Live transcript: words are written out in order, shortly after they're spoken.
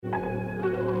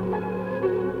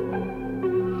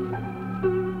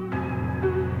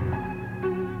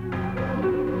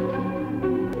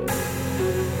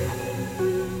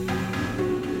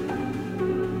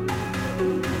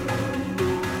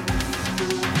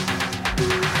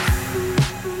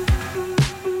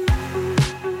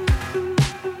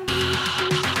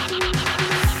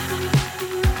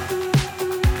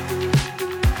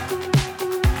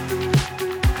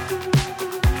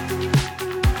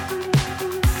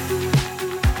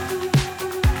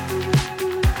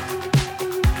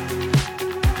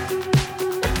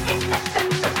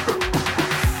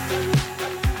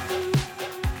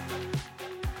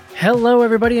Hello,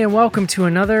 everybody, and welcome to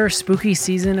another spooky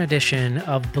season edition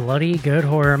of Bloody Good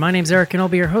Horror. My name's Eric, and I'll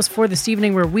be your host for this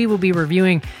evening, where we will be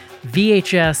reviewing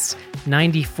VHS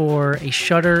 94, a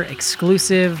Shudder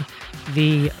exclusive,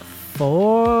 the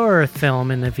fourth film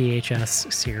in the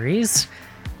VHS series,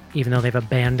 even though they've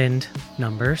abandoned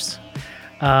numbers.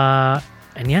 And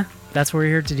yeah, that's what we're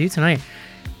here to do tonight.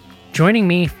 Joining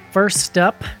me first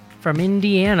up from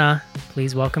Indiana,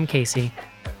 please welcome Casey.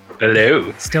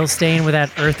 Hello. Still staying with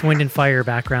that Earth, Wind, and Fire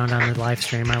background on the live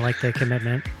stream. I like the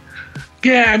commitment.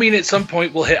 Yeah, I mean, at some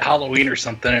point we'll hit Halloween or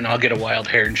something, and I'll get a wild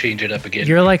hair and change it up again.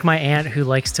 You're like my aunt who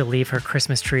likes to leave her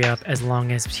Christmas tree up as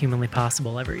long as humanly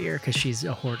possible every year because she's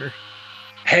a hoarder.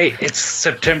 Hey, it's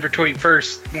September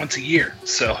 21st once a year,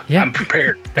 so yeah, I'm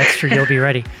prepared. That's true. You'll be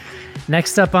ready.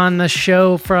 Next up on the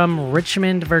show from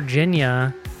Richmond,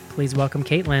 Virginia, please welcome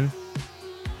Caitlin.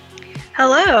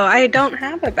 Hello, I don't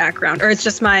have a background, or it's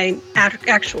just my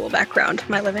actual background,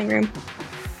 my living room.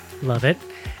 Love it.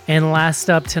 And last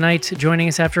up tonight, joining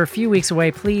us after a few weeks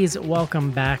away, please welcome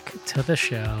back to the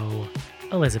show,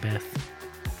 Elizabeth.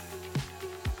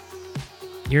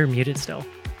 You're muted still.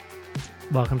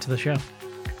 Welcome to the show.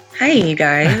 Hi, you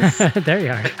guys. There you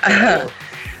are.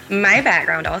 My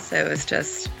background also is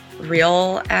just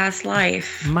real ass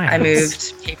life. I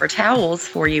moved paper towels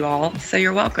for you all, so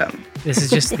you're welcome. This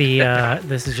is just the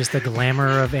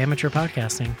glamour of amateur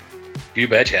podcasting. You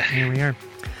betcha. Here we are.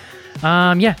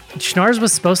 Yeah, Schnars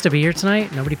was supposed to be here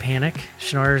tonight. Nobody panic.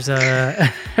 Schnars,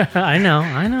 I know.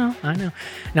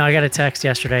 No, I got a text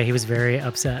yesterday. He was very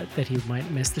upset that he might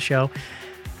miss the show.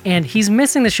 And he's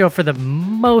missing the show for the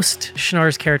most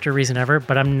Schnars character reason ever,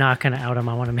 but I'm not going to out him.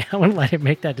 I want to let him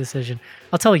make that decision.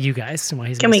 I'll tell you guys why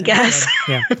he's Can we guess?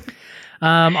 Yeah.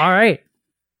 All right.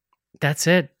 That's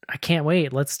it. I can't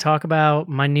wait. Let's talk about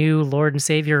my new Lord and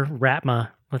Savior, Ratma.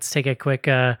 Let's take a quick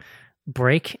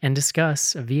break and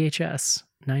discuss VHS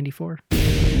 94.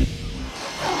 This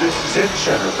is it,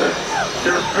 Jennifer.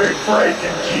 Your big break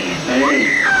in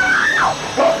TV.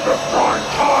 From the prime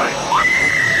time.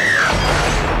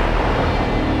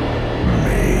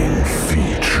 Main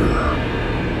feature.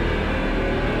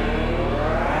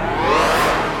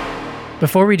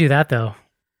 Before we do that, though,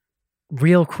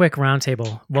 real quick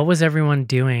roundtable. What was everyone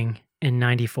doing in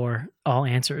 94? All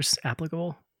answers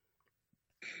applicable.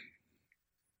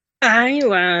 I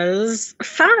was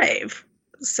 5,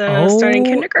 so starting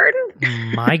kindergarten.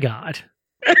 My God.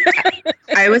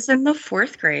 I was in the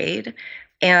 4th grade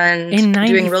and In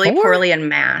doing really 94? poorly in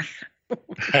math.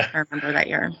 I remember that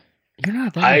year. You're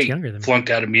not that much younger than me. Flunked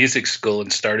out of music school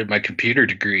and started my computer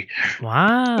degree.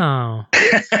 Wow.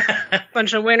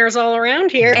 Bunch of winners all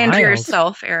around here. And Wild.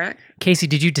 yourself, Eric. Casey,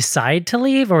 did you decide to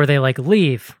leave, or were they like,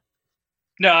 leave?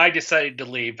 No, I decided to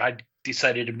leave. I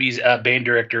decided to be a band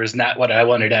director is not what I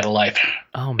wanted out of life.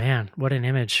 Oh, man. What an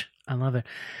image. I love it.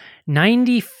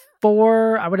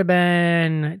 94, I would have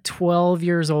been 12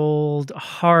 years old,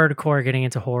 hardcore getting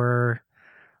into horror.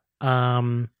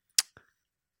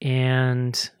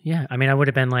 And yeah, I mean, I would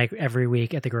have been like every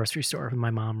week at the grocery store with my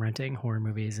mom renting horror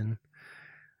movies, and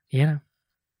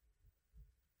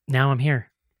now I'm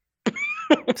here.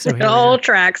 So It all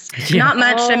tracks. Yeah. Not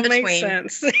much All in makes between.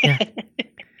 sense. Yeah.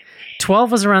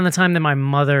 12 was around the time that my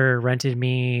mother rented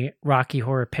me Rocky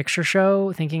Horror Picture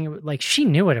Show, thinking like she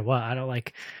knew what it was. I don't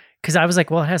like, because I was like,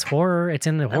 well, it has horror. It's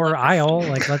in the horror aisle.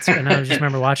 Like, and I just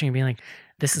remember watching and being like,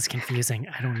 this is confusing.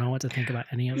 I don't know what to think about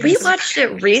any of this. We watched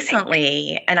it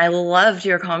recently, and I loved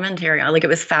your commentary. Like, it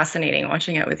was fascinating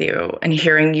watching it with you and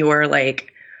hearing your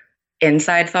like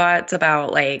inside thoughts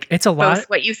about like It's a lot. both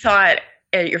what you thought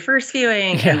at your first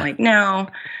viewing and like now.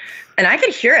 And I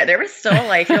could hear it. There was still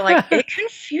like, you're like, it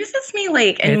confuses me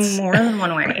like in more than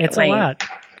one way. It's like, a lot.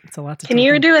 It's a lot to Can take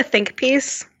you in. do a think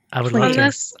piece I would on love to.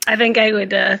 this? I think I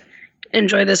would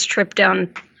enjoy this trip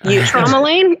down trauma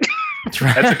lane. That's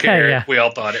right. That's okay, Eric. Yeah. We all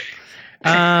thought it.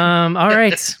 All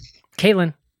right.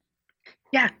 Caitlin.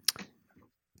 Yeah.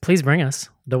 Please bring us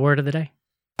the word of the day.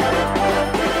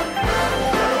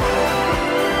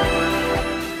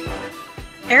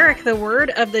 Eric, the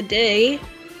word of the day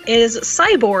is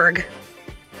cyborg.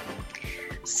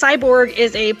 Cyborg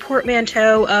is a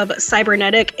portmanteau of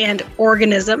cybernetic and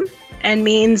organism and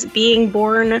means being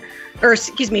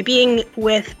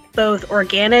with both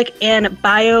organic and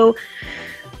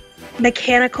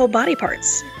biomechanical body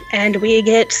parts. And we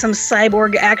get some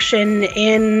cyborg action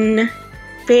in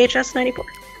VHS 94.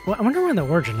 Well, I wonder where the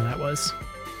origin of that was.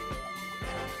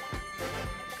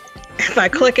 If I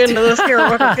click into this here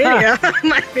on Wikipedia, I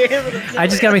might be able to. I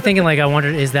just got me thinking, like, I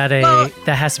wondered, is that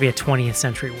that has to be a 20th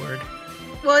century word?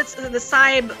 Well, it's the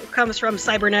cyb comes from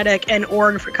cybernetic and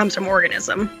org comes from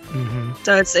organism. Hmm.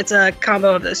 So it's a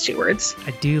combo of those two words.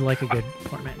 I do like a good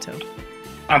portmanteau.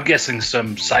 I'm guessing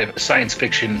some science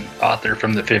fiction author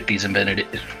from the 50s invented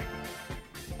it.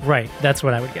 Right, that's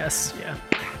what I would guess. Yeah.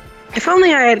 If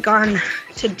only I had gone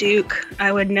to Duke,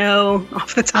 I would know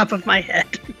off the top of my head.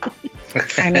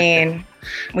 I mean,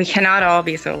 we cannot all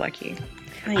be so lucky.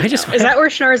 Is that where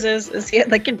Schnars is? Is he at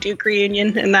like a Duke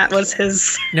reunion and that was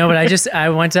his? No, but I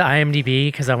went to IMDb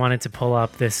because I wanted to pull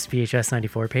up this VHS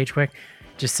 94 page quick,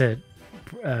 just to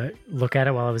look at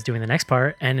it while I was doing the next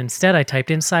part, and instead I typed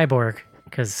in cyborg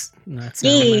because that's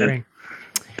not in my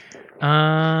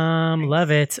brain.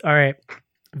 Love it. All right,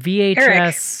 VHS.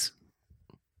 Eric.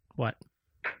 What?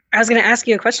 I was going to ask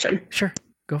you a question. Sure,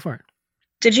 go for it.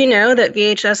 Did you know that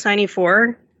VHS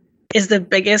 94 is the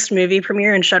biggest movie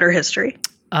premiere in Shudder history?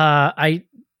 I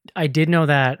did know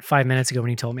that 5 minutes ago when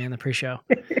you told me on the pre-show.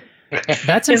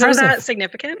 That's Isn't impressive. that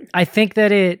significant? I think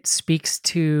that it speaks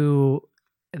to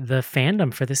the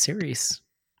fandom for the series.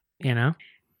 You know?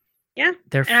 Yeah.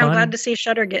 They're And fun. I'm glad to see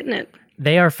Shudder getting it.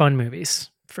 They are fun movies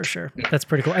for sure. That's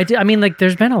pretty cool. I mean, like,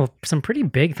 there's been some pretty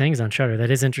big things on Shudder. That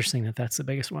is interesting that that's the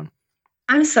biggest one.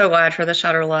 I'm so glad for the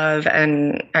Shudder love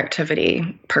and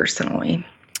activity personally.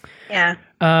 Yeah.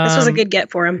 This was a good get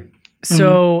for him.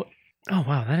 So, oh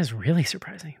wow, that is really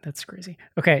surprising. That's crazy.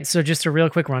 Okay, so just a real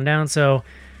quick rundown. So,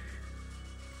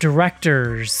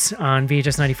 directors on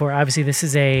VHS 94. Obviously, this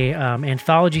is a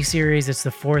anthology series. It's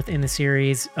the fourth in the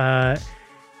series.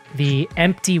 The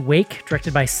Empty Wake,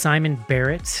 directed by Simon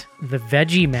Barrett. The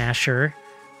Veggie Masher,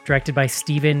 directed by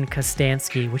Steven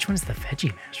Kostansky. Which one's the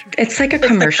Veggie Masher? It's like a It's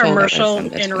commercial. the that commercial was in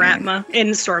between. Ratma,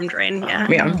 in Storm Drain. Yeah.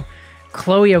 Yeah.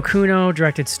 Chloe Okuno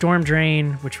directed Storm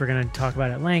Drain, which we're going to talk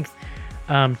about at length.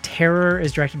 Terror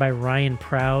is directed by Ryan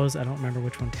Prowse. I don't remember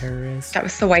which one Terror is. That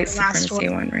was the white The last supremacy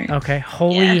one, right? Okay.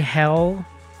 Holy Yeah. Hell,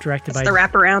 directed It's by the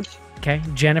wraparound.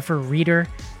 Jennifer Reeder,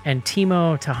 and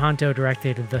Timo Tahanto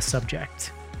directed The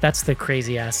Subject. That's the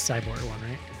crazy ass cyborg one,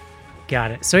 right?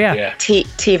 Got it. So yeah.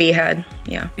 TV head.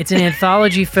 Yeah. It's an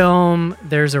anthology film.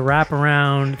 There's a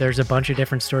wraparound. There's a bunch of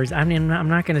different stories. I mean, I'm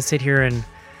not going to sit here and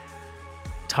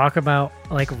talk about,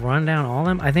 like, run down all of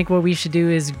them. I think what we should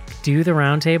do is do the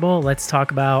round table. Let's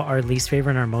talk about our least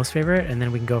favorite and our most favorite, and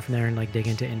then we can go from there and, like, dig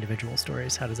into individual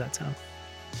stories. How does that sound?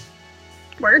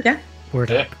 Word. Yeah. Word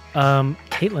Yeah. up.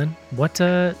 Caitlin, what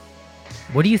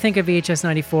do you think of VHS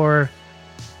 94?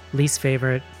 Least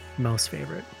favorite, most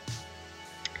favorite?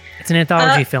 It's an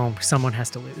anthology film. Someone has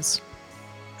to lose.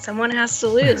 Someone has to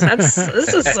lose. This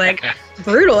is like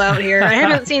brutal out here. I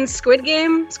haven't seen Squid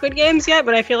Games yet,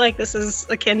 but I feel like this is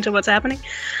akin to what's happening.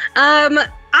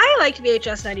 I liked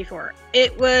VHS 94.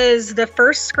 It was the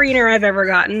first screener I've ever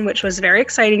gotten, which was very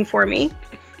exciting for me.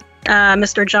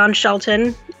 Mr. John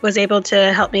Shelton was able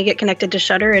to help me get connected to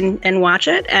Shudder and watch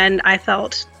it, and I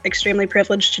felt extremely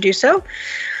privileged to do so.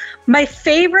 My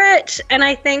favorite, and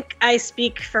I think I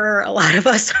speak for a lot of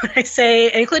us when I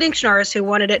say, including Schnars, who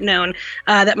wanted it known,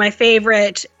 that my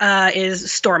favorite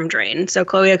is Storm Drain. So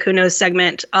Chloe Okuno's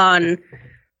segment on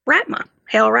Ratma,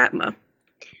 Hail Ratma.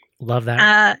 Love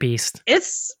that beast.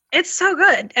 It's so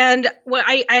good. And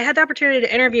I had the opportunity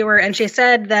to interview her, and she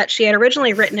said that she had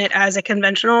originally written it as a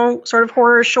conventional sort of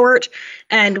horror short.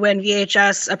 And when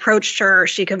VHS approached her,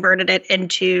 she converted it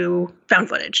into found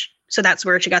footage. So that's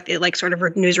where she got the, like, sort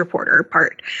of news reporter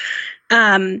part.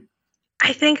 I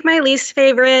think my least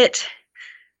favorite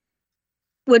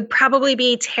would probably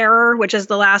be Terror, which is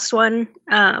the last one.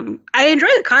 I enjoy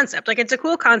the concept. Like, it's a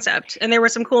cool concept, and there were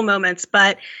some cool moments.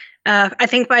 But I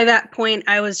think by that point,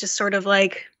 I was just sort of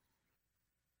like,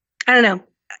 I don't know.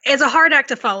 It's a hard act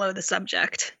to follow, the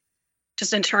subject,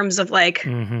 just in terms of, like,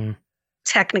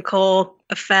 technical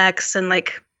effects and,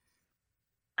 like,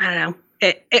 I don't know.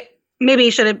 It maybe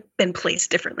it should have been placed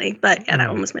differently, but yeah,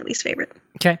 that one was my least favorite.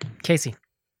 Okay, Casey.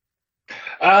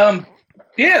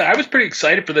 Yeah, I was pretty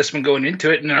excited for this one going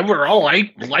into it, and overall,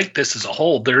 I like this as a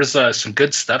whole. There's some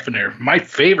good stuff in there. My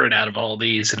favorite out of all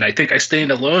these, and I think I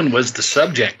stand alone, was The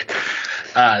Subject.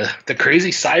 The crazy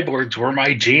cyborgs were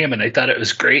my jam, and I thought it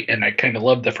was great, and I kind of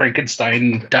loved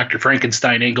the Dr.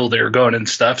 Frankenstein angle they were going and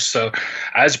stuff, so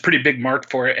I was a pretty big mark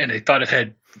for it, and I thought it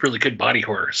had really good body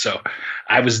horror, so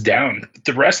I was down.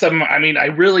 The rest of them, I mean, I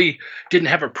really didn't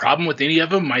have a problem with any of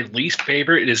them. My least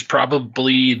favorite is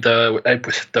probably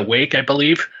the Wake, I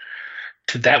believe.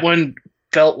 That one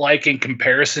felt like, in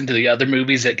comparison to the other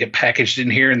movies that get packaged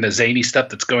in here and the zany stuff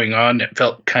that's going on, it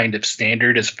felt kind of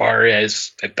standard as far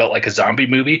as it felt like a zombie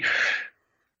movie.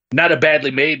 Not a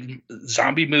badly made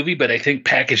zombie movie, but I think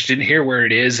packaged in here where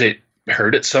it is, it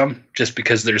hurt it some, just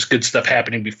because there's good stuff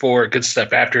happening before, good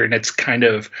stuff after, and it's kind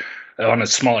of on a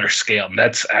smaller scale. And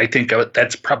I think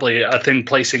that's probably a thing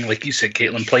placing, like you said,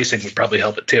 Caitlin, placing would probably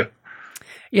help it too.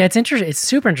 Yeah, it's interesting. It's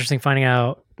super interesting finding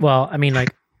out. Well, I mean,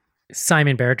 like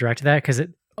Simon Barrett directed that because it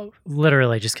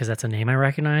literally just because that's a name I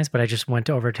recognize, but I just went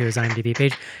over to his IMDb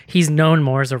page. He's known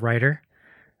more as a writer,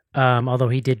 although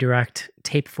he did direct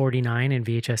Tape 49 and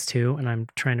VHS 2, and I'm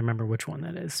trying to remember which one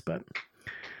that is, but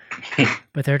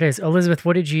there it is. Elizabeth,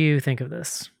 what did you think of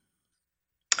this?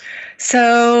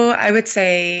 So I would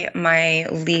say my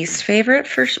least favorite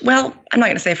well, I'm not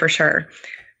going to say for sure.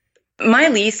 My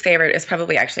least favorite is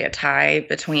probably actually a tie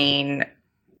between,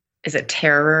 is it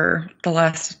Terror, the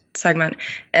last segment,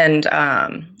 and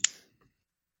I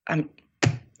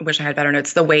wish I had better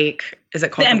notes. The Wake, is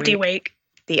it called The Empty Wake?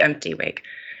 The Empty Wake.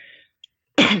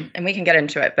 And we can get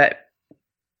into it, but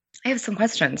I have some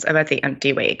questions about The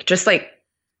Empty Wake, just like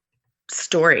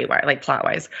story-wise, like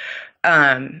plot-wise.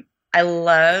 I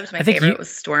loved, my favorite was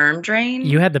Storm Drain.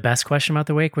 You had the best question about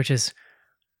The Wake, which is,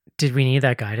 did we need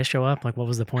that guy to show up? Like, what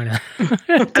was the point of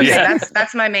that? Okay,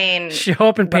 that's my main. Show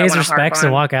up and pay his respects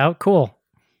and walk out. Cool.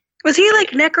 Was he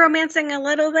like necromancing a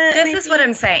little bit? This is what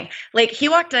I'm saying. Like, he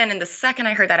walked in, and the second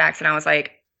I heard that accent, I was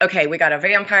like, okay, we got a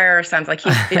vampire. Sounds like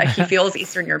he feels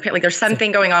Eastern European. Like, there's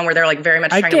something going on where they're like very much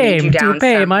trying to lead you down. To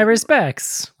pay my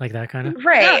respects, like that kind of.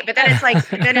 Right, but then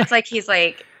it's like he's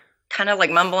like kind of like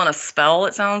mumbling a spell.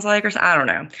 It sounds like, or I don't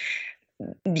know.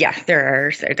 Yeah,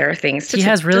 there are things. He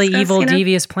has really discuss, evil,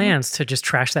 devious plans to just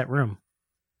trash that room.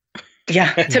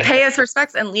 Yeah, to pay his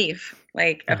respects and leave.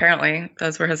 Like, apparently,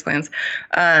 those were his plans.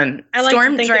 I like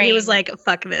to think that he was like,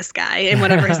 fuck this guy, in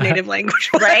whatever his native language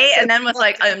was. Right? And then was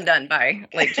like, I'm done, bye.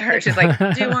 Like, to her, she's like,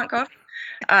 do you want coffee?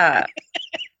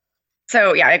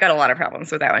 So, yeah, I got a lot of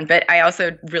problems with that one. But I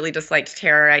also really disliked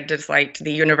Terror. I disliked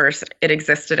the universe it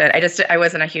existed in. I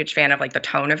wasn't a huge fan of, like, the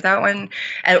tone of that one.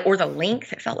 Or the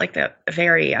length. It felt like the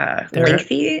very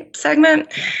lengthy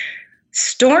segment.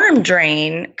 Storm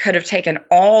Drain could have taken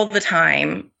all the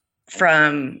time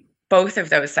from both of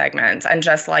those segments and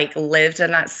just like lived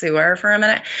in that sewer for a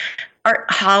minute. Are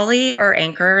Holly or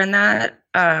Anchor in that?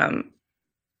 I'm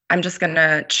just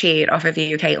gonna cheat off of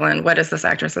you, Caitlin. What is this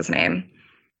actress's name?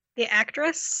 The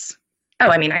actress? Oh,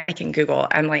 I mean, I can Google.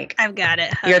 I'm like, I've got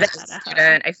it. You're the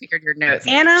student. I figured your notes.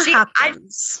 Anna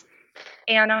Hopkins.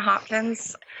 Anna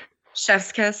Hopkins.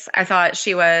 Chef's kiss. I thought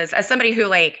she was, as somebody who,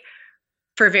 like,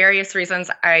 for various reasons,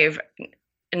 I've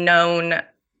known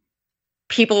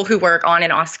people who work on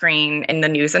and off screen in the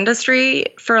news industry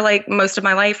for like most of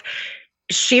my life.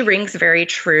 She rings very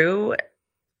true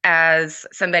as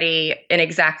somebody in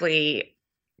exactly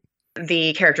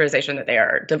the characterization that they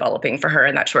are developing for her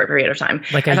in that short period of time.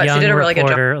 Like a young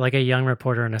reporter, like a young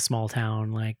reporter in a small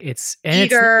town. Like it's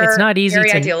not easy very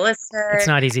to idealistic. It's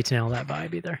not easy to nail that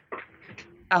vibe either.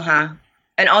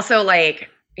 And also, like,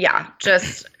 yeah,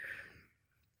 just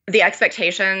the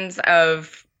expectations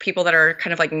of people that are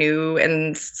kind of like new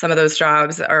in some of those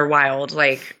jobs are wild.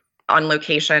 Like, on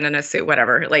location in a suit,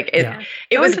 whatever. Like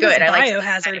it was good. I like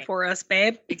biohazard for us,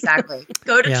 babe. Exactly.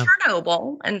 Go to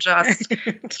Chernobyl and just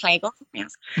take off.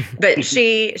 Yes. But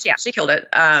she killed it.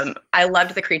 I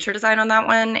loved the creature design on that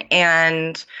one,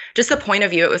 and just the point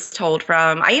of view it was told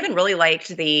from. I even really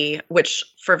liked which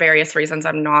for various reasons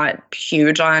I'm not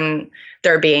huge on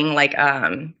there being like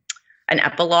an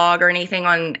epilogue or anything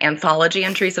on anthology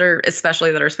entries that are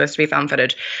supposed to be found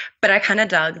footage. But I kind of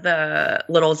dug the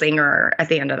little zinger at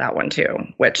the end of that one too,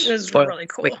 which is really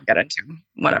cool. We can get into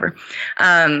whatever.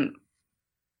 I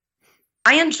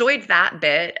enjoyed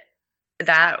that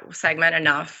segment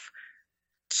enough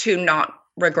to not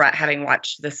regret having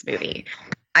watched this movie.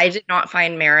 I did not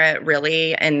find merit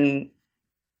really in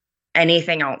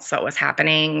anything else that was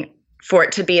happening for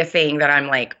it to be a thing that I'm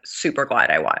like super glad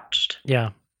I watched. Yeah.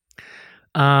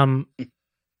 I'm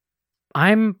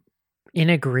in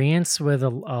agreement with a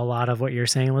lot of what you're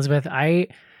saying, Elizabeth. I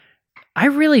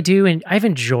really do, and I've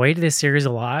enjoyed this series a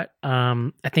lot.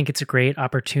 I think it's a great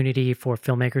opportunity for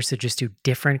filmmakers to just do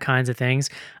different kinds of things.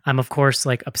 I'm of course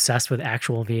like obsessed with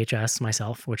actual VHS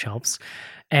myself, which helps.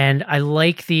 And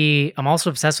I'm also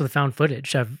obsessed with found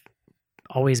footage. I've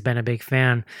always been a big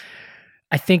fan.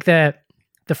 I think that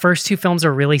the first two films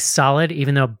are really solid,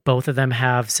 even though both of them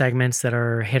have segments that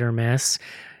are hit or miss.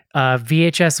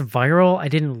 VHS Viral, I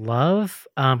didn't love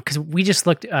because we just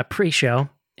looked at pre-show.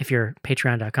 If you're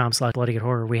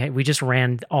patreon.com/bloodygoodhorror, we just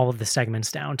ran all of the segments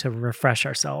down to refresh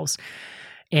ourselves.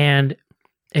 And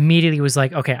immediately was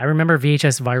like, okay, I remember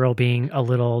VHS Viral being a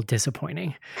little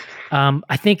disappointing.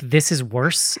 I think this is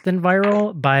worse than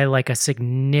Viral by like a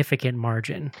significant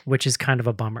margin, which is kind of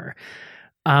a bummer.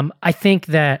 I think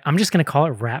that I'm just going to call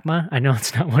it RATMA. I know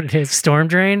it's not what it is. Storm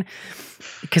Drain.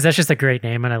 because that's just a great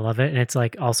name and I love it. And it's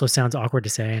like also sounds awkward to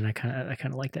say. And I kind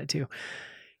of like that too.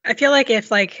 I feel like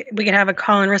if like we could have a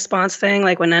call and response thing,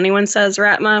 like when anyone says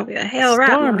Ratma, we go, hail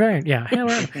Ratma. Right. Yeah. Hail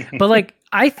Ratma. But like,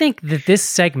 I think that this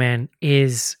segment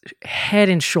is head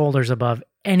and shoulders above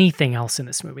anything else in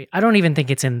this movie. I don't even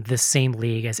think it's in the same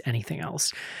league as anything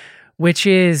else, which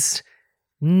is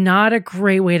not a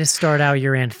great way to start out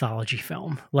your anthology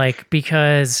film. Like,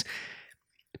 because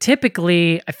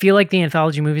typically I feel like the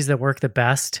anthology movies that work the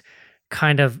best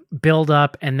kind of build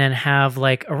up and then have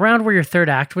like around where your third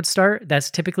act would start. That's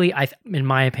typically, in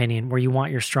my opinion, where you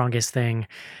want your strongest thing.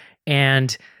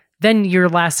 And then your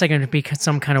last segment would be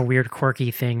some kind of weird,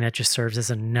 quirky thing that just serves as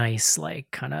a nice,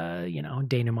 like, kind of,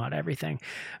 denouement everything.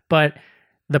 But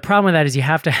the problem with that is you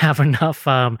have to have enough,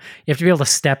 you have to be able to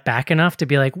step back enough to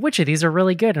be like, which of these are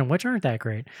really good and which aren't that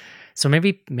great. So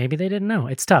maybe they didn't know.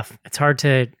 It's tough. It's hard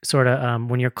to sort of,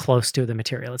 when you're close to the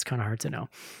material, it's kind of hard to know.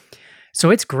 So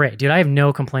it's great, dude. I have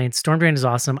no complaints. Storm Drain is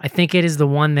awesome. I think it is the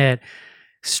one that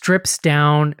strips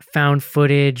down found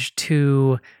footage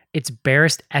to its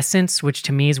barest essence, which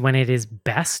to me is when it is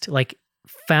best. Like,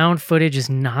 found footage is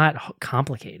not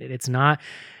complicated. It's not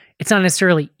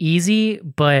necessarily easy,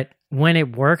 but when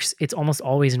it works, it's almost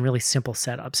always in really simple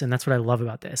setups. And that's what I love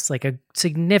about this. Like, a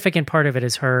significant part of it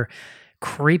is her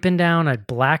creeping down a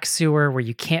black sewer where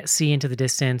you can't see into the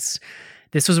distance.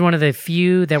 This was one of the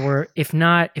few that were, if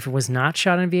it was not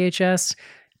shot on VHS,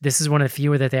 this is one of the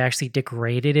few that they actually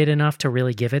degraded it enough to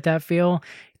really give it that feel.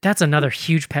 That's another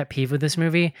huge pet peeve with this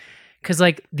movie. Because,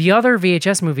 like, the other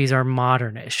VHS movies are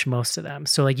modernish, most of them.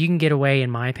 So, like, you can get away,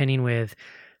 in my opinion, with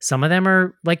some of them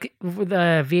are, like, with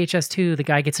VHS 2, the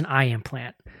guy gets an eye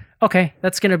implant. Okay,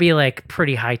 that's going to be, like,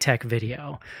 pretty high-tech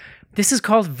video. This is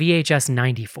called VHS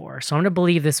 94, so I'm going to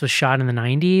believe this was shot in the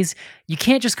 90s. You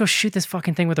can't just go shoot this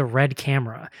fucking thing with a red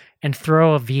camera and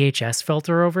throw a VHS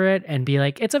filter over it and be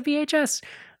like, it's a VHS.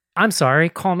 I'm sorry,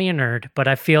 call me a nerd, but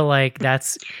I feel like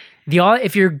that's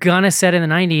if you're going to set in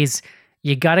the 90s,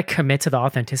 you got to commit to the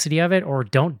authenticity of it or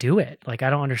don't do it. Like, I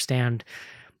don't understand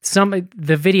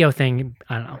the video thing.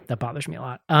 I don't know. That bothers me a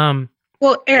lot.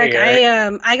 Well, Eric,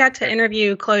 I got to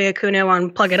interview Chloe Akuno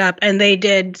on Plug It Up, and they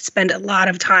did spend a lot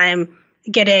of time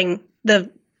getting the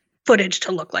footage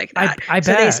to look like that. I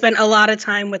so bet. They spent a lot of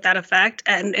time with that effect,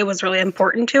 and it was really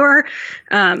important to her.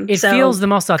 It feels the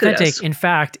most authentic. Kudos. In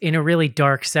fact, in a really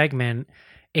dark segment,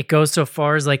 it goes so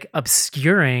far as like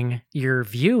obscuring your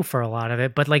view for a lot of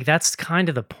it. But like, that's kind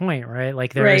of the point, right?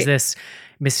 Like, there is this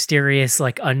mysterious,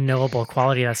 like, unknowable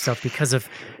quality of that stuff because of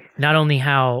not only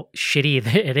how shitty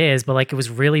it is, but like, it was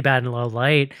really bad in low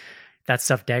light. That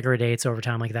stuff degradates over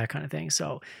time, like that kind of thing.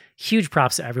 So huge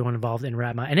props to everyone involved in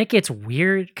Ratma. And it gets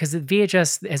weird because the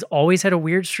VHS has always had a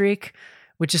weird streak,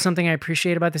 which is something I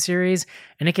appreciate about the series.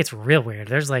 And it gets real weird.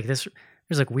 There's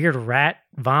like weird rat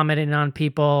vomiting on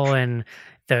people and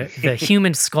the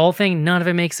human skull thing. None of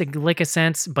it makes a lick of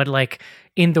sense, but like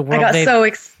in the world,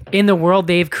 in the world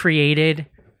they've created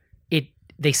it,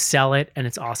 they sell it and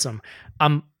it's awesome.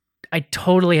 I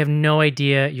totally have no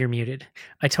idea. You're muted.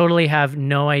 I totally have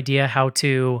no idea how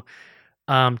to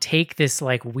take this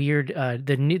like weird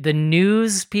the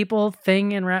news people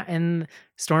thing in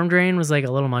Storm Drain was like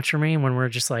a little much for me when we're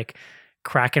just like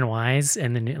cracking wise,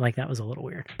 and then like that was a little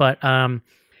weird. But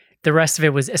the rest of it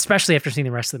was, especially after seeing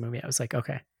the rest of the movie, I was like,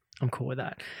 okay, I'm cool with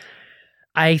that.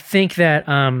 I think that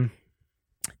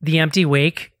The Empty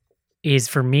Wake is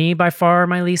for me by far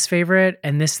my least favorite,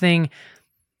 and this thing.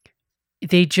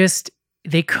 They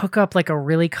cook up like a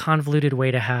really convoluted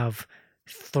way to have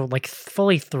like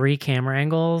fully 3 camera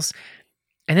angles,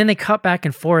 and then they cut back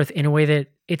and forth in a way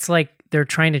that it's like they're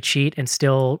trying to cheat and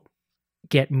still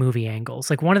get movie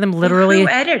angles. Like, one of them literally Who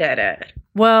edited it?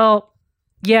 Well,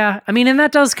 yeah, I mean, and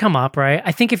that does come up, right?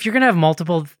 I think if you're gonna have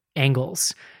multiple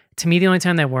angles, to me the only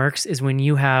time that works is when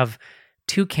you have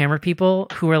 2 camera people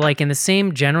who are like in the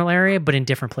same general area but in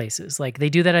different places. Like,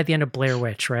 they do that at the end of Blair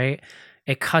Witch, right?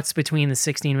 It cuts between the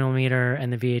 16 millimeter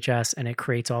and the VHS, and it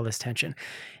creates all this tension.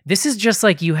 This is just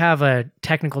like you have a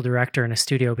technical director in a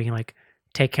studio being like,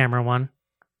 take camera 1,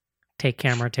 take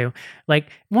camera 2.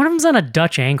 Like, one of them's on a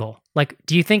Dutch angle. Like,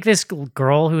 do you think this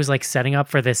girl who's like setting up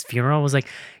for this funeral was like,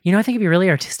 I think it'd be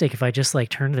really artistic if I just like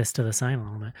turned this to the side a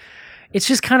little bit. It's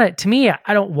just kind of, to me,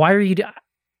 why are you,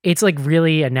 it's like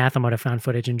really anathema to found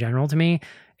footage in general to me.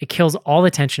 It kills all the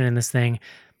tension in this thing.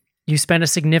 You spend a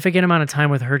significant amount of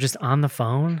time with her just on the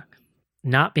phone,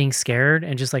 not being scared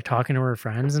and just like talking to her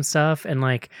friends and stuff. And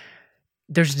like,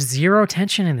 there's zero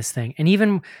tension in this thing. And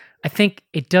even I think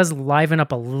it does liven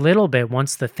up a little bit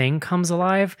once the thing comes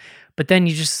alive, but then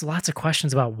you just lots of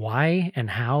questions about why and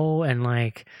how. And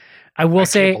like, I will I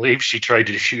say can't believe she tried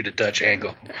to shoot a Dutch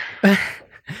angle.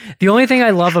 the only thing I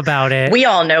love about it. We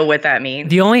all know what that means.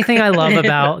 The only thing I love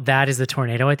about that is the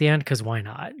tornado at the end, because why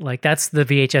not? Like, that's the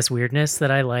VHS weirdness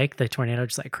that I like. The tornado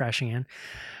just like crashing in.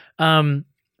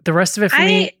 The rest of it for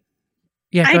me.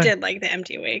 Yeah, I go ahead. did like the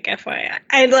Empty Wake, FYI.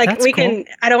 I like That's cool.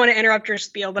 I don't want to interrupt your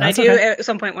spiel, but That's I do okay. at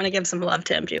some point want to give some love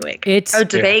to Empty Wake. It's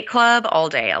Debate club all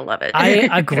day. I love it. I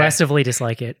aggressively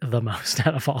dislike it the most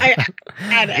out of all. I- of them.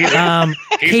 I know.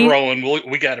 He's Kate- rolling.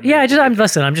 We got him. Yeah, I'm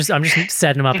just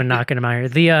setting them up and knocking them out here.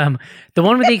 The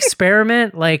one with the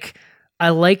experiment, like, I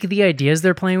like the ideas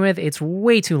they're playing with. It's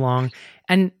way too long,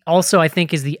 and also I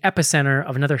think is the epicenter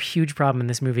of another huge problem in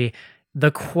this movie. The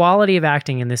quality of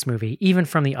acting in this movie, even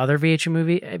from the other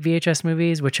VHS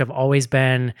movies, which have always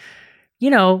been,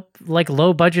 like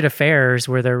low budget affairs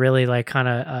where they're really like kind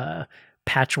of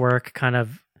patchwork, kind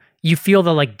of, you feel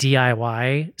the like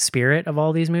DIY spirit of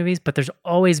all these movies, but there's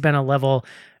always been a level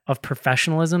of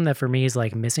professionalism that for me is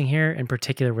like missing here, in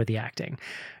particular with the acting.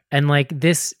 And like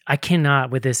this, I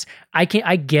cannot with this. I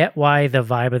get why the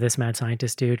vibe of this mad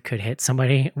scientist dude could hit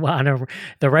somebody on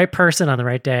the right person on the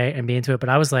right day and be into it. But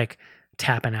I was like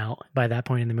tapping out by that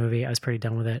point in the movie. I was pretty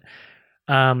done with it.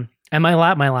 And my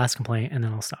last complaint, and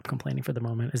then I'll stop complaining for the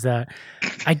moment, is that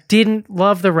I didn't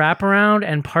love the wraparound.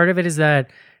 And part of it is that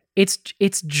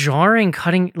it's jarring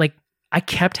cutting. Like, I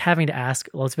kept having to ask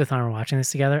Elizabeth and I were watching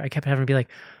this together. I kept having to be like,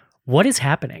 what is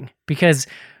happening? Because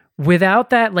without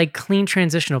that like clean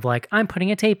transition of like, I'm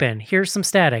putting a tape in, here's some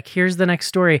static, here's the next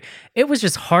story. It was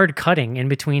just hard cutting in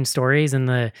between stories and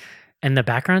the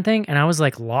background thing. And I was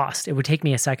like lost. It would take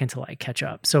me a second to like catch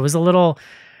up. So it was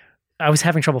I was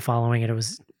having trouble following it.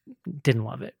 Didn't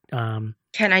love it. Can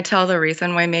I tell the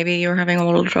reason why maybe you were having a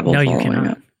little trouble? No, you following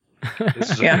cannot. it? This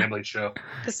is a Yeah. family show.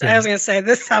 I was going to say,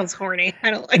 this sounds horny.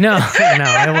 I don't like No, this. no,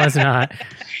 it was not.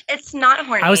 It's not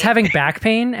horny. I was having back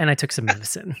pain and I took some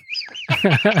medicine.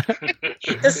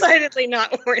 Decidedly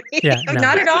not horny. Yeah, no.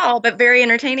 Not at all, but very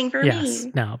entertaining for Yes,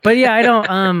 me. no, but yeah, I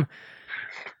don't.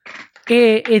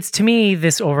 It's to me,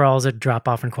 this overall is a drop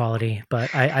off in quality,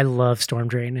 but I love Storm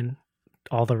Drain and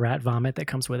all the rat vomit that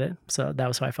comes with it. So that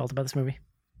was how I felt about this movie.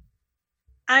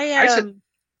 I said-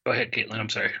 Go ahead, Caitlin. I'm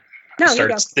sorry.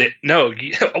 No,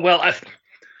 you go. Well,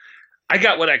 I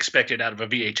got what I expected out of a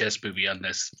VHS movie on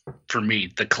this. For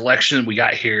me, the collection we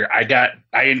got here,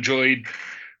 I enjoyed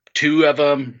 2 of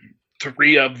them,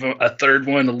 3 of them, a third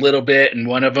one a little bit, and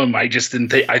one of them I just didn't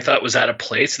think, I thought was out of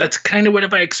place. That's kind of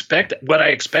what I expect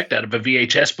out of a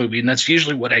VHS movie, and that's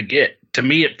usually what I get. To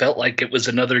me, it felt like it was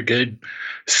another good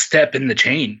step in the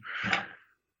chain.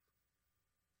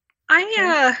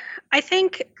 I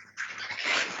think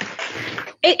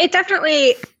it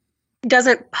definitely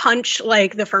doesn't punch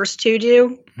like the first 2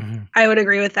 do. Mhm. I would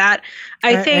agree with that.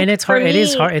 I think, and it's hard. for It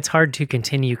is me- hard. It's hard to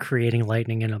continue creating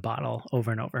lightning in a bottle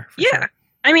over and over. for Yeah. sure.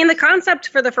 I mean, the concept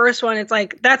for the first one, it's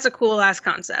like, that's a cool ass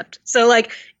concept. So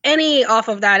like any off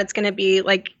of that, it's going to be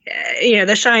like,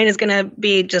 the shine is going to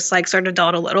be just like sort of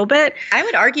dulled a little bit. I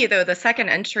would argue, though, the second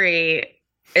entry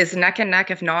is neck and neck,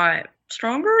 if not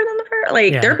stronger than the first.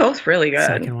 Like, Yeah. they're both really good.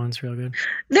 Second one's real good.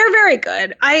 They're very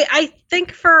good. I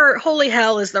think for Holy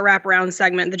Hell is the wraparound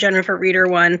segment, the Jennifer Reeder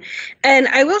one. And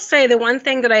I will say the one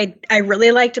thing that I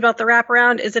really liked about the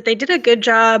wraparound is that they did a good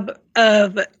job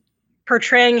of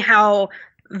portraying how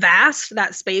vast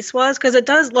that space was, because it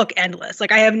does look endless.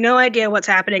 Like, I have no idea what's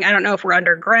happening. I don't know if we're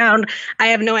underground. I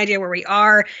have no idea where we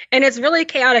are. And it's really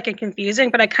chaotic and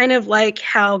confusing, but I kind of like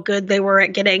how good they were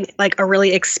at getting like a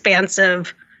really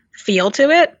expansive feel to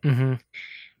it. Mm-hmm.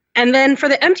 And then for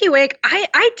the Empty Wake,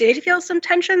 I did feel some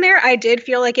tension there. I did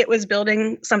feel like it was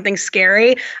building something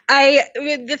scary.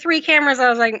 With the 3 cameras, I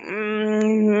was like,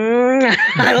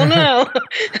 I don't know.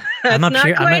 That's not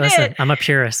quite it. I'm a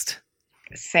purist.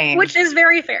 Same. Which is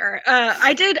very fair.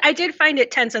 I did find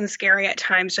it tense and scary at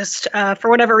times. Just for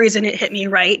whatever reason, it hit me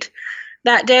right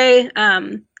that day.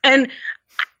 And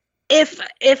if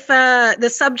the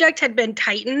subject had been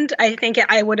tightened, I think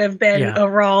I would have been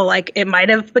overall like it might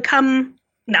have become.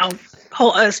 No,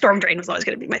 Storm Drain was always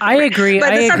going to be my favorite. I agree. But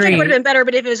the subject agree. would have been better.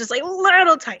 But if it was just like a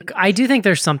little tight, I do think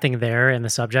there's something there in the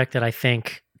subject that I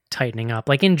think tightening up.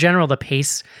 Like in general, the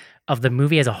pace of the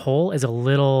movie as a whole is a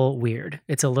little weird.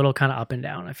 It's a little kind of up and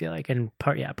down, I feel like. And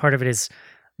part of it is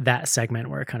that segment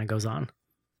where it kind of goes on.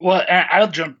 Well,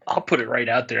 I'll put it right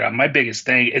out there. My biggest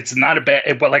thing, it's not a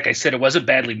bad, but like I said, it wasn't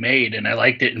badly made and I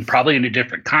liked it, and probably in a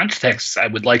different context, I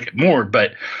would like it more,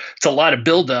 but it's a lot of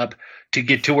buildup to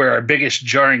get to where our biggest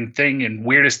jarring thing and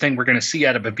weirdest thing we're going to see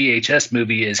out of a VHS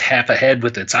movie is half a head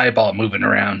with its eyeball moving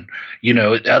around.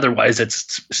 Otherwise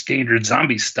it's standard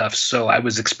zombie stuff. So I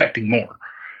was expecting more.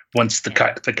 once the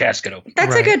casket opens.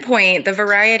 That's Right. a good point. The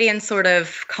variety and sort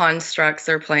of constructs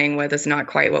they're playing with is not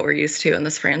quite what we're used to in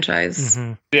this franchise.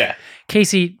 Mhm. Yeah.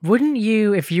 Casey, wouldn't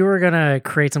you, if you were going to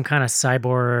create some kind of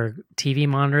cyborg TV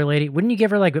monitor lady, wouldn't you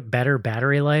give her like better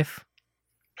battery life?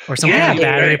 Or some kind of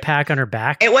Yeah, battery right. pack on her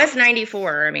back? It was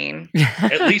 94. I mean,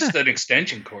 At least an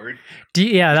extension cord.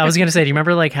 Yeah, I was going to say, do you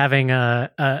remember like having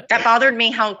that bothered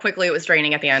me how quickly it was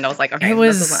draining at the end. I was like, okay, it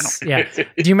this doesn't was, help. yeah.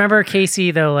 Do you remember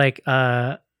Casey though, like,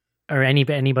 or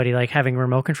anybody like having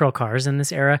remote control cars in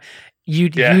this era?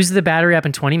 You'd Yeah. use the battery up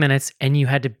in 20 minutes and you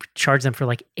had to charge them for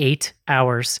like 8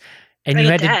 hours. And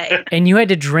you had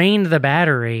to drain the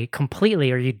battery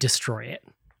completely or you'd destroy it.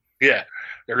 Yeah.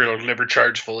 They're going to never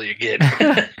charge fully again.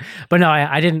 But no,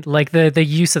 I didn't like the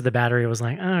use of the battery was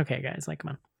like, oh, okay, guys, like, come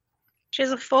on.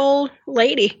 She's a full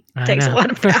lady. I Takes know. a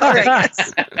lot of power, I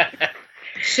guess.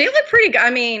 She looked pretty good. I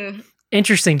mean,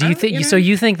 Interesting. Do you think you so? know.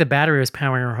 You think the battery was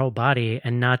powering her whole body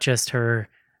and not just her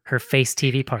face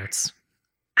TV parts?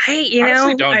 I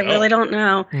Honestly, don't know. really don't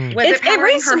know. Mm. was It- it it powering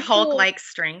raised her some Hulk-like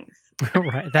strength?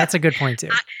 Right. That's a good point too.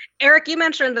 Eric, you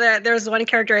mentioned that there's one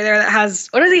character there that has,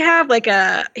 what does he have?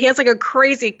 He has like a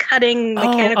crazy cutting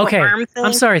mechanical arm thing.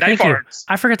 I'm sorry. Knife Thank you. arms.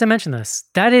 I forgot to mention this.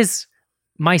 That is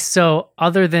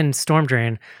other than Storm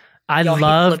Drain, I Yo, he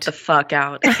loved flipped the fuck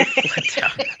out. Flipped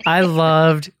out. I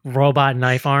loved robot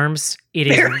knife arms. It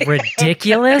is Very-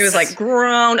 ridiculous. He was like,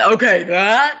 grown. Okay,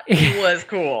 that was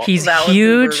cool. He's That was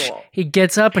huge. super cool. He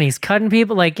gets up and he's cutting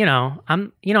people. Like,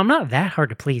 I'm not that hard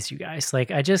to please, you guys. Like,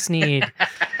 I just need.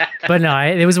 But no,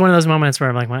 it was one of those moments where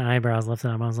I'm like, my eyebrows lifted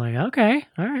up. I was like, okay,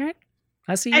 all right,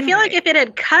 I see. I you. feel like if it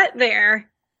had cut there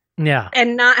yeah,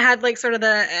 and not had like sort of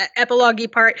the epilogue-y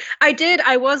part,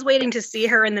 I was waiting to see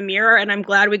her in the mirror, and I'm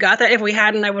glad we got that. If we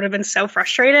hadn't, I would have been so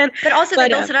frustrated. But also, But, they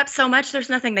built it up so much. There's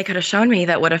nothing they could have shown me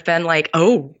that would have been like,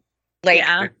 oh, like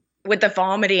Yeah. with the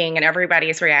vomiting and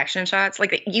everybody's reaction shots.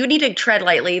 Like, you need to tread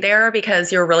lightly there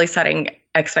because you're really setting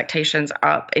expectations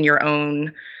up in your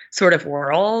own sort of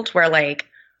world. Where like,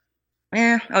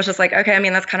 I was just like, okay. I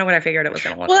mean, that's kind of what I figured it was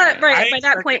going to look Well, like. right. By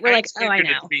that point, we're like, oh, I expected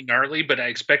it know. to be gnarly, but I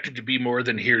expected it to be more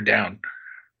than here down.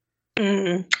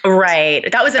 Mm. Right.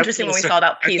 That was That's interesting when we also- saw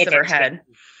that I piece thought of her that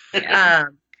was head.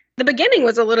 The beginning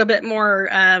was a little bit more,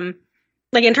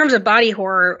 like in terms of body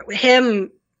horror,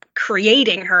 him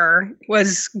creating her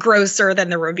was grosser than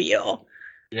the reveal.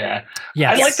 Yeah.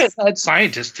 yes. I like that head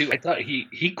scientist too. I thought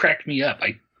he cracked me up.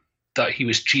 I thought he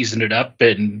was cheesing it up,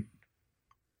 and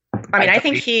I mean, I thought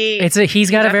think he's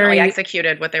He's got a definitely very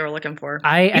executed what they were looking for.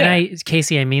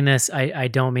 Casey, I mean this. I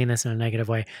don't mean this in a negative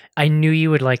way. I knew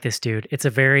you would like this dude. It's a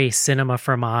very cinema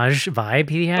fromage vibe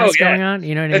he has Oh, yeah. going on.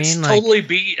 You know what I it's mean?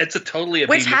 it's a totally a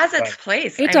Which B has movie. its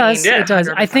place. It I does. mean, It does.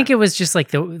 I think 100%. it was just like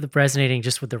the resonating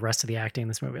just with the rest of the acting in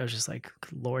this movie. I was just like,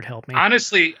 Lord help me.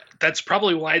 Honestly, that's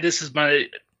probably why this is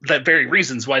that very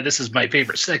reasons why this is my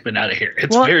favorite segment out of here.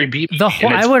 It's Well, very B.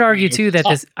 I would argue too that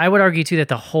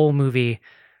the whole movie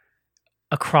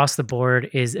across the board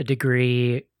is a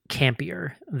degree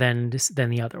campier than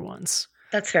the other ones.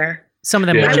 That's fair. Some of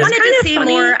them Yeah. were I just wanted kinda to see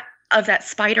funny. more of that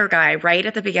spider guy right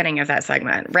at the beginning of that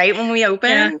segment. Right when we open,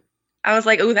 Yeah. I was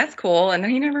like, "Oh, that's cool," and then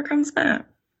he never comes back.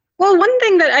 Well, one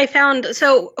thing that I found,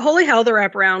 so Holy Hell, the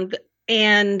wraparound,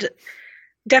 and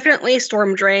definitely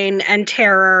Storm Drain and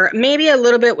Terror, maybe a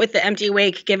little bit with the Empty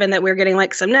Wake, given that we're getting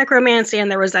like some necromancy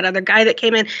and there was that other guy that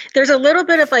came in. There's a little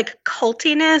bit of like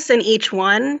cultiness in each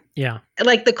one, yeah.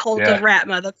 like the cult Yeah. of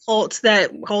Ratma, the cult that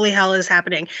Holy Hell is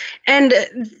happening. And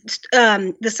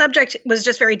the subject was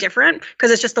just very different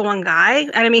because it's just the one guy.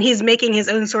 And I mean, he's making his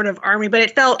own sort of army, but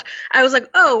it felt, I was like,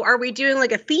 oh, are we doing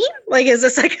like a theme? Like, is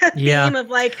this like a Yeah. theme of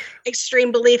like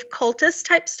extreme belief cultist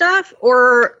type stuff?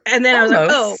 And then I was like,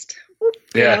 oh, Almost.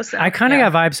 you Yeah. know, so, I kind of yeah.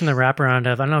 got vibes from the wraparound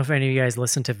of, I don't know if any of you guys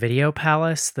listen to Video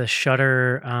Palace, the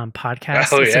Shudder podcast.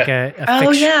 Oh, It's yeah. like a Oh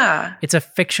fiction- yeah. It's a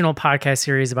fictional podcast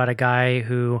series about a guy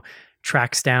who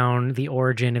tracks down the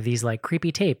origin of these like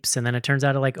creepy tapes, and then it turns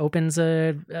out it like opens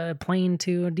a plane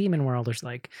to a demon world or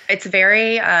like. It's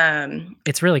very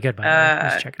It's really good, by the way. You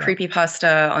should check it out.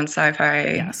 creepypasta on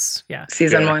Sci-Fi Yes, yeah.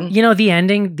 season Yeah. 1. You know, the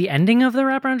ending of the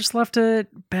wraparound just left a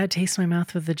bad taste in my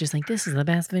mouth with the just like, this is the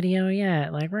best video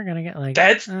yet. Like, we're gonna get like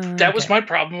That was okay. my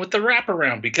problem with the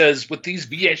wraparound, because with these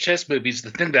VHS movies, the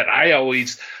thing that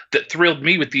that thrilled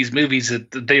me with these movies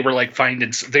that they were like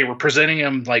they were presenting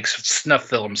them like snuff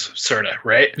films, sort of,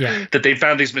 right? Yeah. That they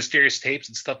found these mysterious tapes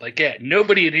and stuff like that.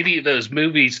 Nobody in any of those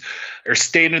movies are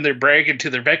standing there bragging to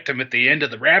their victim at the end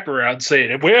of the wraparound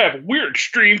saying, we're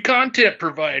extreme content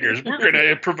providers. We're going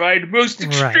to provide the most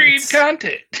extreme Right.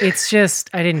 content. It's just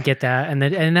I didn't get that, and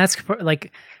that's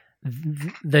like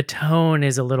the tone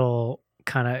is a little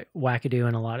kind of wackadoo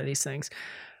in a lot of these things.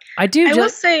 I do. I will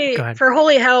say Go ahead. for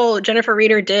Holy Hell, Jennifer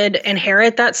Reeder did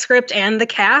inherit that script and the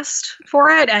cast for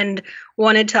it, and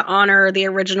wanted to honor the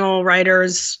original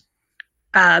writer's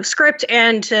script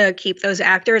and to keep those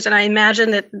actors. And I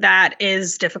imagine that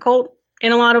is difficult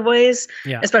in a lot of ways,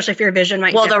 especially if your vision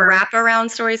might. Well, differ. the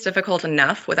wraparound story is difficult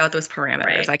enough without those parameters.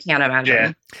 Right. I can't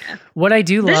imagine. Yeah. What I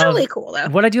do love, visually cool though.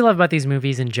 What I do love about these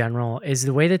movies in general is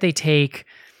the way that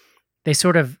they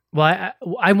sort of. Well,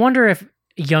 I wonder if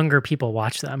younger people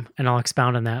watch them, and I'll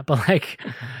expound on that. But like,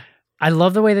 I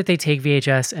love the way that they take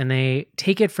VHS and they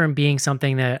take it from being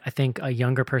something that I think a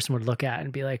younger person would look at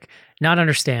and be like, not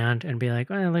understand and be like,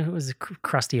 well, it was a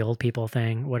crusty old people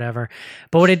thing, whatever.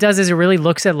 But what it does is it really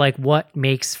looks at like what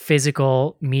makes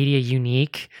physical media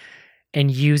unique and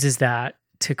uses that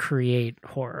to create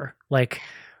horror. Like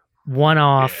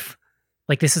one-off,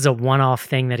 like this is a one-off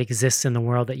thing that exists in the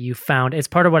world that you found. It's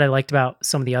part of what I liked about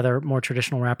some of the other more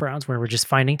traditional wraparounds where we're just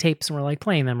finding tapes and we're like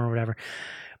playing them or whatever.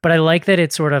 But I like that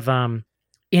it's sort of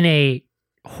in a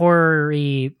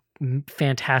horror-y,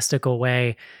 fantastical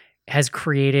way has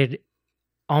created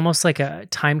almost like a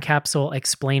time capsule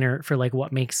explainer for like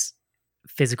what makes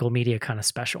physical media kind of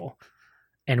special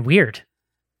and weird.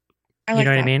 I like you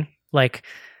know that. what I mean? Like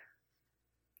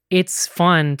it's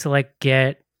fun to like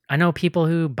I know people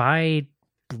who buy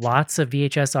lots of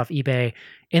VHS off eBay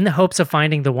in the hopes of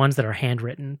finding the ones that are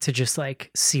handwritten to just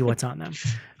like see what's on them.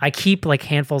 I keep like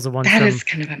handfuls of ones That is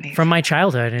kind of amazing. from my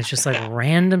childhood, and it's just like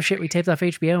random shit we taped off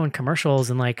HBO and commercials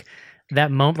and like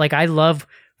that moment. Like I love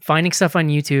finding stuff on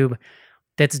YouTube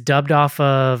that's dubbed off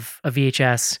of a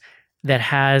VHS that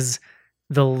has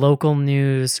the local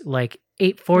news like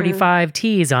 8:45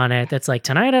 teas on it. That's like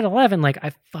tonight at 11. Like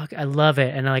I love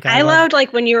it. And like I loved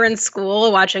like when you were in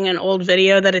school watching an old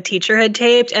video that a teacher had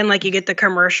taped, and like you get the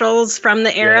commercials from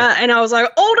the era, and I was like,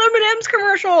 old M&M's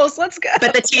commercials, let's go.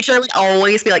 But the teacher would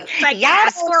always be like,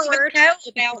 fast forward. forward.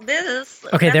 Know about this.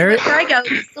 Okay, That's what Trigo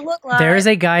used to look like. there is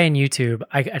a guy on YouTube.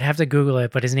 I'd have to Google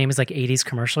it, but his name is like 80s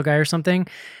commercial guy or something.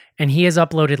 And he has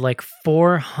uploaded like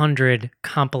 400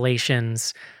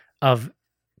 compilations of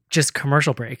just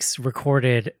commercial breaks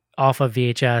recorded off of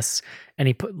VHS. And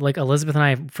he put like Elizabeth and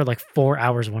I for like 4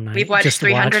 hours one night. We've watched just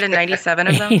 397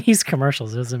 of them. 80s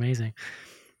commercials. It was amazing.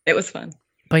 It was fun.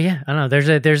 But yeah, I don't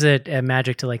know. There's a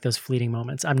magic to like those fleeting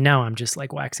moments. I'm just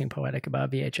like waxing poetic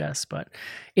about VHS, but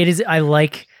it is. I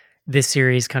like this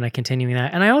series kind of continuing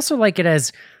that, and I also like it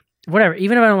as whatever.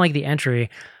 Even if I don't like the entry,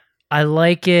 I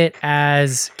like it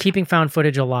as keeping found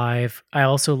footage alive. I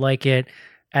also like it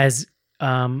as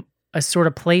a sort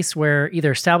of place where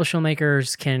either established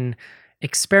filmmakers can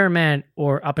experiment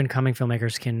or up and coming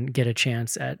filmmakers can get a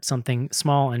chance at something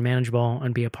small and manageable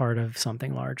and be a part of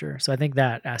something larger. So I think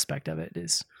that aspect of it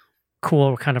is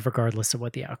cool, kind of regardless of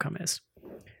what the outcome is.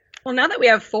 Well, now that we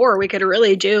have 4, we could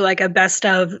really do like a best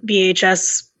of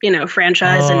VHS,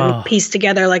 franchise and piece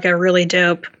together like a really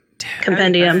dope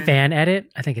compendium. Fan edit.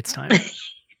 I think it's time.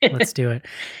 Let's do it.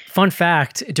 Fun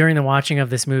fact, during the watching of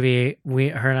this movie,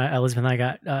 Elizabeth and I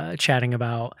got chatting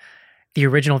about the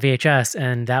original VHS,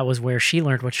 and that was where she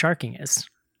learned what sharking is.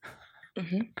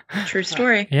 Mm-hmm. True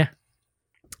story. Yeah.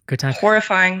 Good time.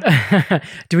 Horrifying.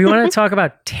 Do we want to talk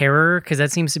about terror? Because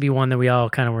that seems to be one that we all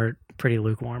kind of were pretty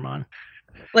lukewarm on.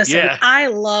 Listen, I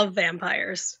love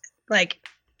vampires. Like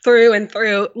through and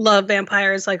through, love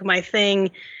vampires like my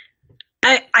thing.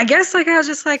 I guess like I was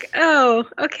just like, oh,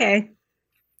 okay.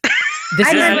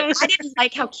 I didn't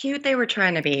like how cute they were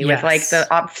trying to be with like the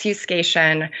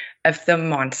obfuscation of the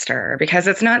monster, because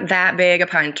it's not that big a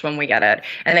punch when we get it.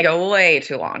 And they go way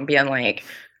too long being like,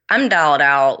 I'm dialed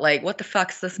out. Like, what the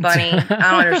fuck's this bunny? I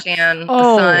don't understand.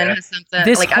 The sun has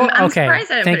something. Like, I'm surprised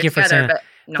I didn't thank put you it for together, saying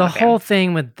but the whole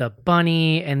thing with the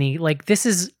bunny and the like. This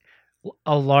is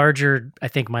a larger, I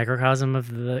think, microcosm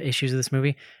of the issues of this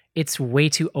movie. It's way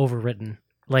too overwritten.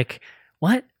 Like,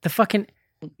 what the fucking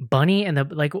bunny and the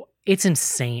like? It's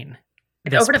insane.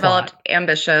 It's overdeveloped,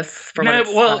 ambitious. For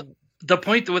the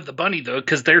point with the bunny though,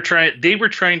 because they were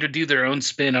trying to do their own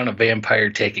spin on a vampire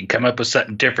take and come up with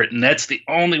something different, and that's the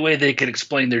only way they could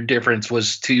explain their difference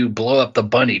was to blow up the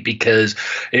bunny, because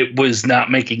it was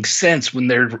not making sense when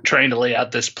they're trying to lay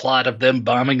out this plot of them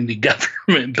bombing the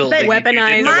government building. But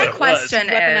weaponized. My question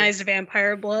is, weaponized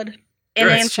vampire blood. In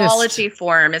anthology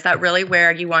form, is that really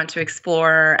where you want to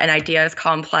explore an idea as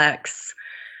complex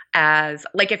as,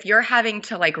 like, if you're having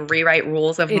to like rewrite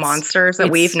rules of monsters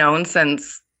that we've known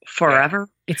since forever?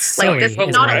 It's silly, like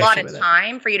there's not a lot of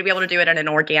time for you to be able to do it in an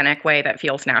organic way that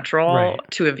feels natural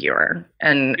to a viewer,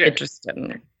 and it just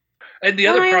didn't. And the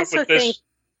other problem with this.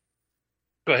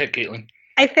 Go ahead, Caitlin.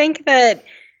 I think that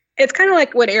it's kind of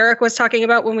like what Eric was talking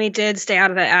about when we did Stay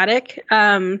Out of the Attic.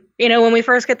 You know, when we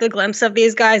first get the glimpse of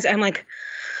these guys, I'm like,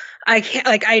 I can't,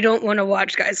 like, I don't want to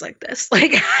watch guys like this.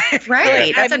 Like,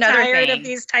 Right, that's I'm another tired thing. of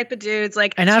these type of dudes.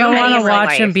 Like, And I too don't many want in to real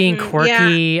watch him life. being Mm,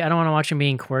 quirky. I don't want to watch him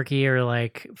being quirky or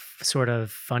like sort of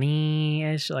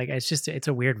funny-ish. Like it's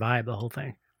a weird vibe, the whole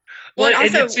thing. Well, Well,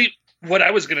 and also- what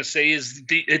I was going to say is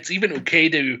it's even okay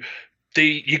to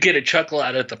you get a chuckle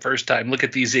out of it the first time. Look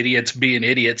at these idiots being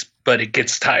idiots, but it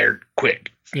gets tired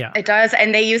quick. Yeah. It does,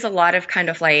 and they use a lot of kind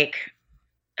of like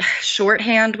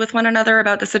shorthand with one another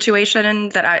about the situation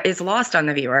that is lost on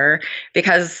the viewer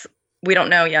because we don't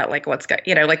know yet, like what's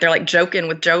you know, like they're like joking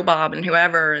with Joe Bob and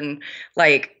whoever, and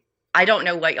like I don't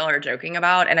know what y'all are joking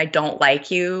about, and I don't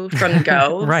like you from the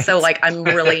go. Right. So like I'm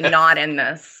really not in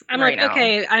this. I'm right like, now.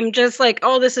 okay, I'm just like,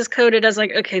 oh, this is coded as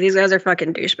like, okay, these guys are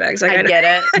fucking douchebags. Like, I get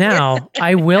it. Now,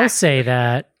 I will say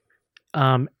that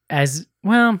as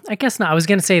well, I guess not. I was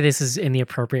going to say this is in the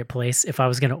appropriate place if I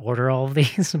was going to order all of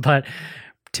these, but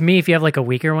to me, if you have like a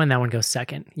weaker one, that one goes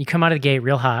second. You come out of the gate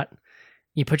real hot,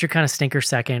 you put your kind of stinker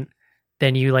second,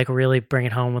 then you like really bring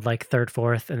it home with like third,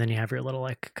 fourth, and then you have your little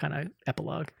like kind of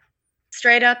epilogue.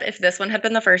 Straight up, if this one had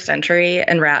been the first entry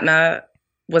and Ratma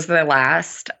was the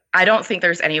last, I don't think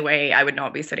there's any way I would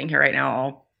not be sitting here right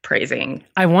now praising.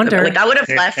 I wonder. Like that would have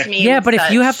left me. Yeah, with but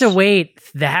if you have to such- wait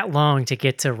that long to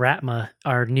get to Ratma,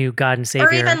 our new God and Savior,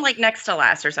 or even like next to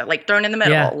last or so, like thrown in the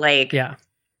middle, Yeah, like yeah,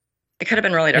 it could have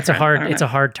been really different. it's a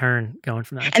hard turn going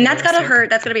from that. and that's gotta hurt.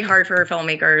 That's gonna be hard for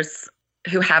filmmakers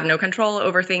who have no control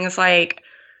over things like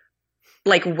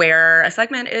where a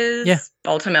segment is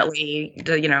ultimately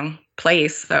the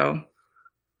place. So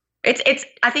it's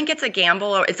I think it's a gamble,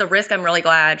 or it's a risk I'm really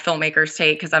glad filmmakers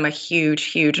take because I'm a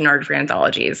huge nerd for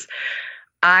anthologies.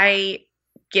 I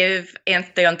give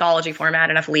the anthology format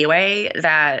enough leeway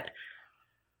that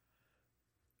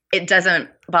it doesn't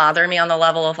bother me on the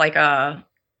level of like a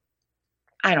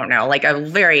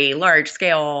very large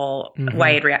scale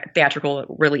wide theatrical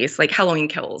release like Halloween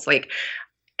Kills,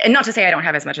 and not to say I don't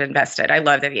have as much invested. I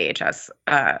love the VHS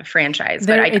franchise,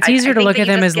 but It's easier to look at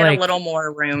them as get like a little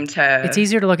more room to. It's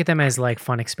easier to look at them as like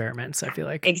fun experiments. I feel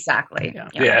like Exactly.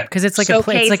 Yeah. because it's like it's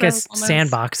like a Showcases almost.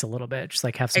 sandbox a little bit, just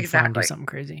like have some fun, do Exactly. something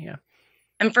crazy. Yeah.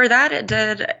 And for that, it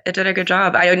did a good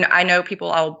job. I know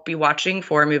people I'll be watching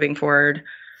for moving forward,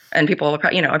 and people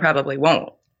I probably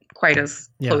won't quite as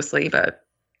closely, but.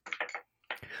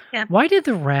 Why did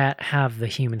the rat have the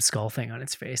human skull thing on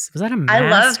its face? Was that a mask? I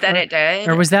love that it did.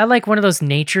 Or was that like one of those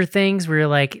nature things where you're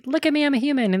like, look at me, I'm a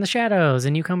human in the shadows,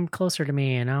 and you come closer to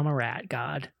me, and I'm a rat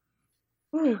god?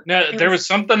 Ooh, Now, there was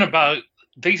something about,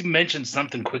 they mentioned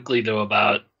something quickly, though,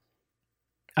 about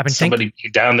I've been somebody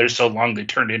being down there so long they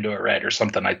turned into a rat or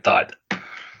something, I thought.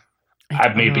 I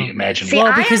may be imagining. See, well,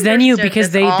 I because then because understood this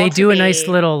they all do to a nice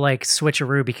be- little like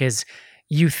switcheroo because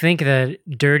you think the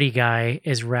dirty guy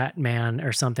is Rat Man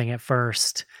or something at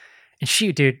first. And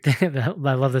shoot, dude, I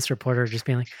love this reporter just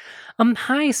being like,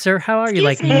 hi, sir, how are you?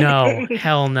 Like, Excuse me. no,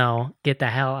 hell no. Get the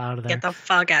hell out of there. get the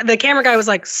fuck out. The camera guy was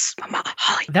like,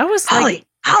 Holly, That was like,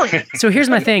 Holly. so here's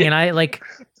my thing. And I like,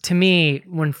 to me,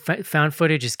 when found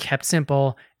footage is kept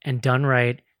simple and done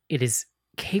right, it is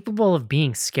capable of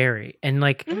being scary. And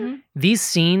like these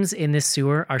scenes in this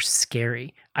sewer are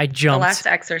scary. I The jumped. Last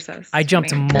Exorcist. I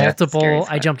jumped I mean, that's scary as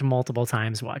I fuck. jumped multiple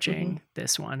times watching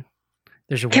this one.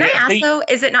 There's a Can I way. ask though?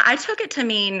 Is it not? I took it to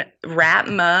mean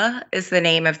Ratma is the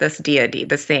name of this deity,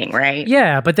 this thing, right?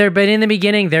 Yeah, but in the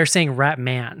beginning they're saying Rat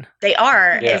Man. They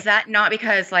are. Yeah. Is that not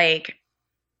because like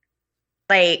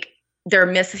they're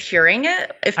mishearing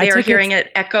it? If I they are took it- hearing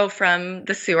it echo from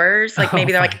the sewers, like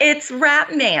maybe Oh, they're fine. like, it's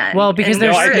Rat Man. Well, because And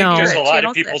there's No, I think no- just a lot channel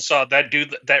of people six. saw that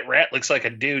dude, that rat looks like a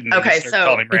dude. And they Okay, just started so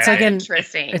calling him It's rat. like an-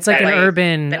 interesting. It's like that, an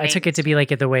urban. that I took it makes- to be like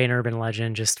the way an urban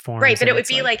legend just forms. Right, but and it would it's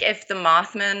be like if the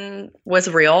Mothman was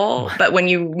real, but when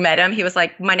you met him, he was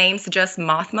like, "My name's just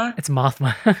Mothma." it's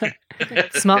Mothma.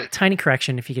 Small tiny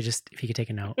correction. If you could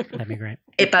take a note, that'd be great.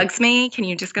 It bugs me. Can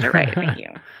you just get it right? Thank you.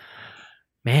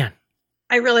 Man,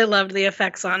 I really loved the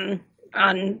effects on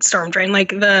Storm Drain, like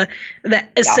the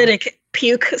acidic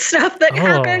puke stuff that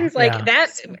happens. Like yeah.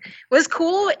 that was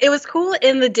cool. It was cool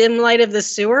in the dim light of the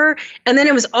sewer, and then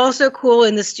it was also cool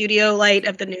in the studio light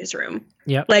of the newsroom.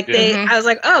 Yep. Like Mhm. I was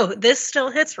like, oh, this still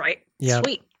hits right. Yep.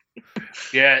 Sweet.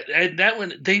 Yeah, and that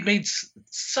one, they made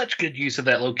such good use of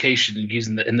that location and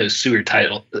using in those sewer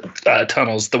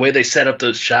tunnels. The way they set up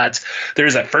those shots.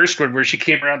 There's that first one where she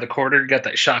came around the corner and got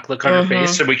that shock look on her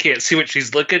face, and we can't see what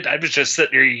she's looking. I was just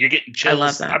sitting there. You're getting chills.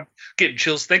 love that. I'm getting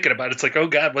chills thinking about it. It's like, oh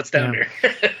God, what's down Yeah.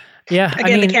 there? Yeah.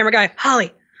 Again, the camera guy,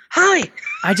 Holly.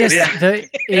 I just Yeah.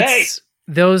 it's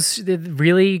the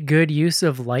really good use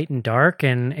of light and dark,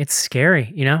 and it's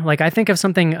scary, you know? Like I think of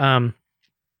something,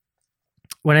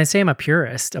 when I say I'm a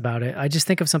purist about it, I just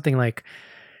think of something like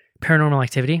Paranormal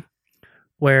Activity,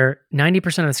 where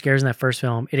 90% of the scares in that first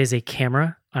film, it is a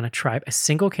camera on a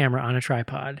single camera on a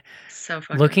tripod, So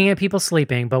fucking looking at people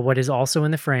sleeping. But what is also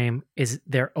in the frame is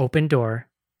their open door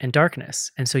and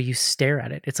darkness. And so you stare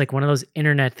at it. It's like one of those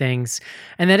internet things.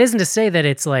 And that isn't to say that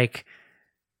it's like,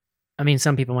 I mean,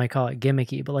 some people might call it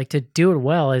gimmicky, but like to do it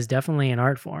well is definitely an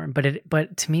art form.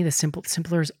 But to me, the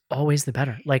simpler is always the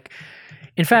better. Like,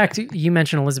 in fact, you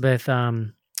mentioned Elizabeth,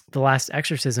 The Last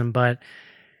Exorcism, but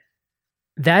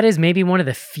that is maybe one of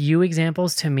the few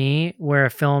examples to me where a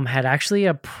film had actually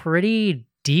a pretty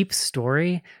deep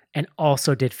story and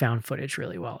also did found footage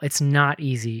really well. It's not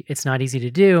easy. It's not easy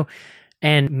to do.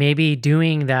 And maybe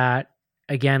doing that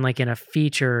again, like in a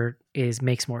feature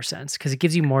makes more sense because it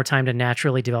gives you more time to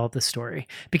naturally develop the story.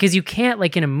 Because you can't,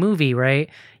 like in a movie, right?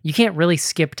 You can't really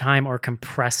skip time or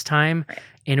compress time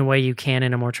in a way you can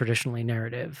in a more traditionally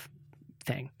narrative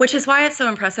thing. Which is why it's so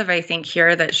impressive, I think,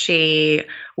 here that she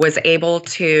was able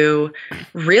to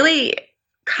really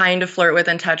kind of flirt with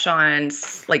and touch on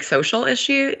like social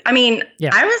issue. I mean,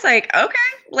 Yeah. I was like, okay,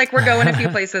 like we're going a few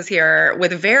places here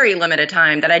with very limited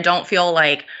time that I don't feel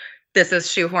like this is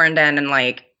shoehorned in and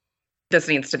like this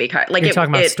needs to be cut. Like You're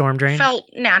talking about Storm Drain? Felt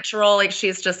natural. Like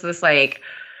she's just this like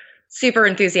super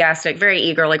enthusiastic, very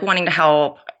eager, like wanting to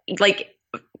help. Like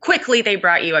quickly they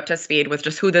brought you up to speed with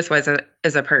just who this was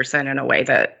as a person in a way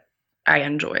that I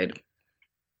enjoyed.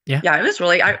 Yeah. Yeah, it was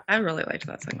really, I really liked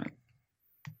that segment.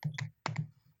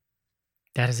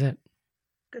 That is it.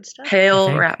 Good stuff. Hail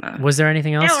Okay. Ratma. Was there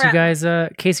anything else Hail you guys,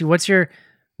 Casey, what's your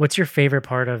favorite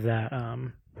part of that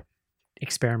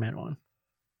experiment one?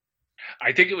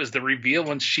 I think it was the reveal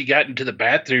once she got into the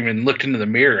bathroom and looked into the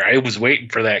mirror. I was waiting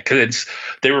for that because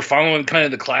they were following kind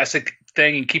of the classic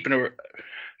thing and keeping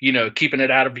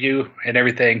it out of view and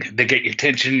everything. They get your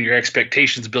attention, your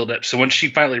expectations build up. So once she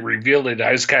finally revealed it,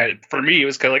 it was kind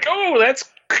of like, oh, that's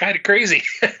kind of crazy.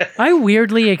 I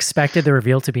weirdly expected the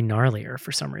reveal to be gnarlier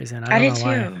for some reason. I don't did know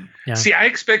why. too. Yeah. See, I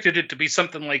expected it to be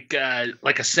something like a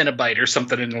Cenobite or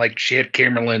something, and like she had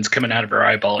camera lens coming out of her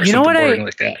eyeball or You know something what boring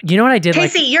like that. You know what I did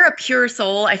Casey, you're a pure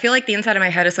soul. I feel like the inside of my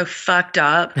head is so fucked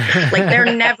up. Like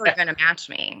they're never gonna match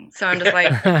me. So I'm just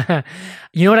like,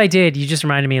 You know what I did? You just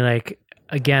reminded me, like,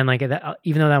 again, like that,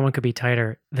 even though that one could be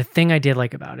tighter, the thing I did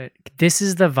like about it, this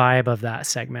is the vibe of that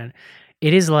segment.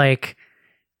 It is like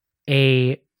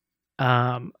a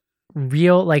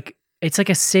real, like, it's like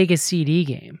a Sega CD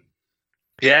game.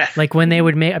 Yeah. Like when they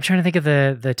would make, I'm trying to think of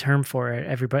the term for it.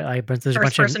 Everybody, like, there's a First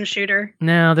bunch person of, shooter.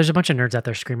 no, there's a bunch of nerds out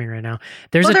there screaming right now.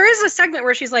 There's Well, there is a segment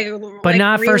where she's like,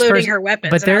 not first reloading person- her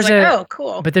weapons. but and I was there's like, a- oh,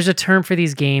 cool. But there's a term for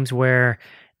these games where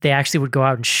they actually would go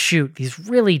out and shoot these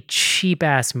really cheap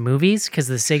ass movies because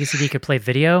the Sega CD could play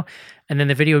video, and then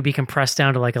the video would be compressed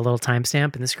down to like a little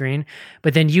timestamp in the screen.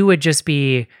 But then you would just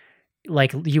be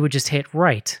like, you would just hit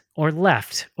right or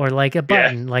left or like a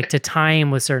button, like to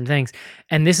time with certain things.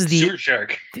 And this is the Sewer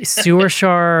Shark. Sewer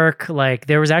Shark. Like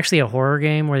there was actually a horror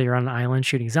game where you're on an island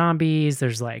shooting zombies.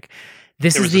 There's like,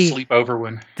 this There is was a the sleepover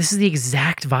one. this is the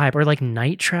exact vibe, or like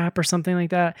Night Trap or something like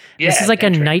that. Yeah, This is like a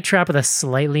Night Trap. Night Trap with a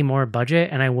slightly more budget,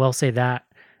 and I will say that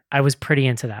I was pretty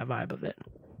into that vibe of it.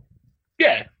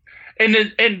 Yeah,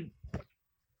 and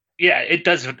yeah, it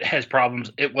has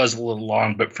problems. It was a little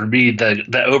long, but for me,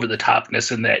 the over the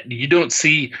topness and that you don't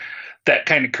see that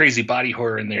kind of crazy body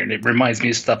horror in there, and it reminds me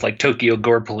of stuff like Tokyo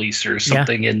Gore Police or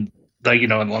something in like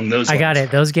along those. I got lines.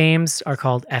 it. Those games are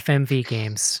called FMV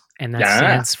games, and that Yeah.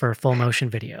 stands for full motion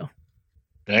video.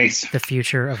 Nice. The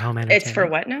future of home entertainment. it's for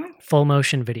what now? Full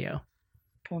motion video.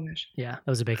 Polish. Yeah, that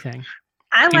was a big thing.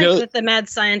 I like know- that the mad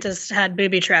scientist had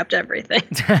booby trapped everything.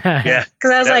 Yeah.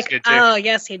 Because I was That was like, good too. oh,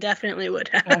 yes, he definitely would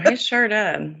have. Oh, he sure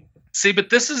did. See, but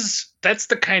that's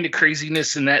the kind of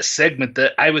craziness in that segment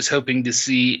that I was hoping to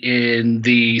see in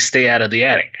the Stay Out of the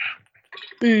Attic.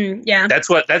 Yeah. That's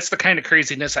the kind of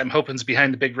craziness I'm hoping is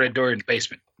behind the big red door in the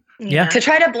basement. Yeah. To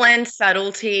try to blend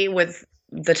subtlety with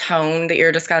the tone that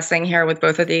you're discussing here with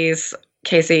both of these,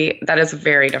 Casey, that is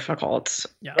very difficult.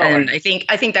 Yeah. And I think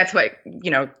that's what,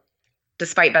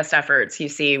 despite best efforts, you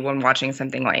see when watching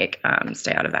something like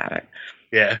Stay Out of the Attic.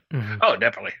 Yeah. Mhm. Oh,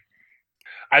 definitely.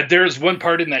 There's one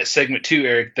part in that segment too,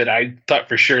 Eric, that I thought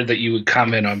for sure that you would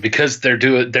comment on because they're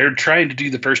trying to do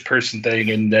the first person thing,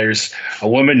 and there's a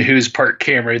woman who's part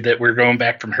camera that we're going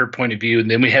back from her point of view,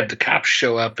 and then we have the cops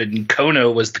show up, and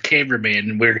Kono was the cameraman,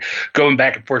 and we're going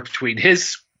back and forth between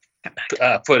his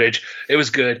footage. It was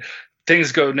good.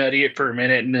 things go nutty for a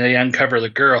minute and they uncover the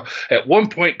girl. At one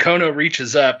point, Kono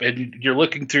reaches up and you're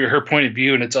looking through her point of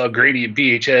view and it's all grainy and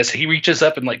VHS. He reaches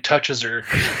up and like touches her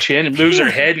chin and moves her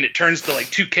head and it turns to like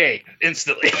 2K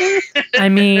instantly. I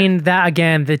mean, that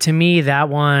again, to me, that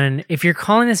one, if you're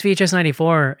calling this VHS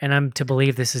 94 and I'm to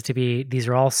believe these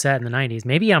are all set in the 90s,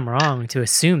 maybe I'm wrong to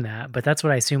assume that, but that's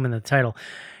what I assume in the title.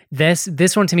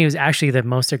 This one to me was actually the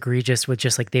most egregious with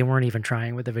just like they weren't even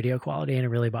trying with the video quality and it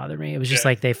really bothered me. It was just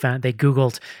like they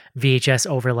Googled VHS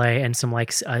overlay and some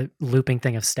like a looping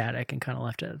thing of static and kind of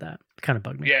left it at that. Kind of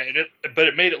bugged me. Yeah, but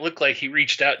it made it look like he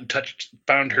reached out and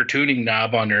found her tuning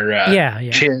knob on her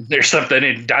chin or something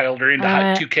and dialed her into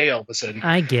hot 2K all of a sudden.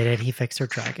 I get it. He fixed her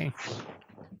tracking.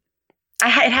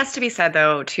 It has to be said,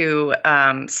 though, too,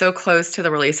 so close to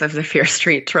the release of the Fear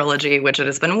Street trilogy, which it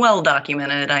has been well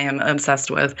documented, I am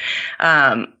obsessed with.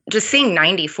 Just seeing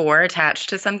 94 attached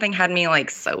to something had me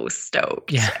like so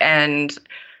stoked. Yeah. And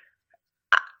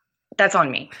that's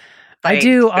on me. Like,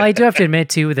 I do have to admit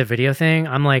too, with the video thing,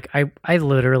 I'm like, I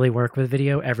literally work with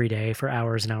video every day for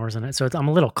hours and hours on it. So I'm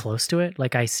a little close to it.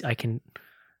 Like I see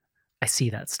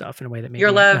that stuff in a way that maybe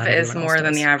your love is more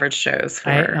than the average shows for.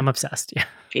 I'm obsessed. Yeah.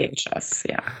 VHS.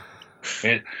 Yeah.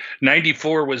 And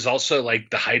 94 was also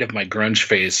like the height of my grunge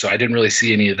phase. So I didn't really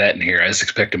see any of that in here. I was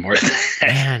expecting more of that.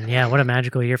 Man, yeah. What a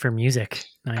magical year for music.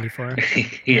 94.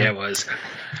 Yeah, it was.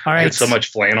 All right. I had so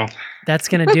much flannel. That's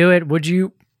going to do it. Would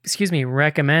you,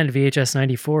 recommend VHS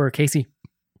 94, Casey?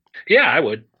 Yeah, I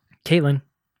would. Caitlin?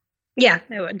 Yeah,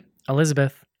 I would.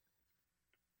 Elizabeth?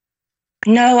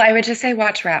 No, I would just say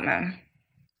watch Ratma.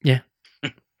 Yeah.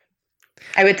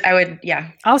 I would, yeah.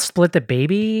 I'll split the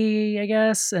baby, I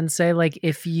guess, and say, like,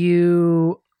 if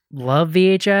you love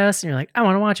VHS and you're like, I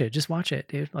want to watch it, just watch it,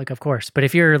 dude. Like, of course. But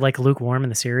if you're, like, lukewarm in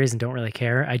the series and don't really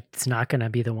care, it's not going to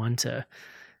be the one to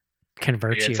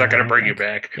convert you. It's not going to bring you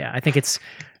back. Yeah, I think it's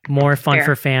more fun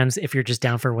for fans if you're just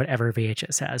down for whatever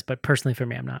VHS has. But personally, for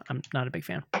me, I'm not a big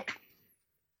fan.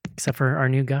 Except for our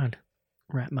new god,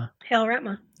 Ratma. Hail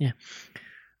Ratma. Yeah.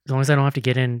 As long as I don't have to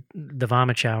get in the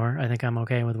vomit shower, I think I'm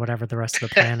okay with whatever the rest of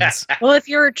the plan is. Well, if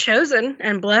you're chosen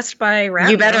and blessed by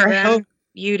Ratma, you better hope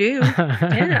you do.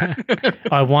 Yeah.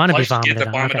 I want to be vomited. Get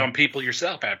the vomit on people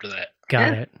yourself after that.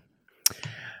 Got it.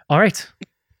 All right.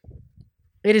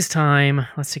 It is time.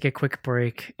 Let's take a quick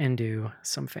break and do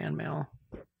some fan mail.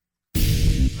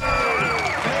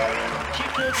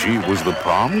 She was the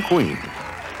prom queen,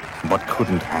 but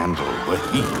couldn't handle the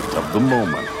heat of the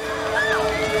moment.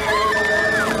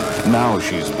 Now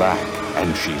she's back,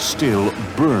 and she's still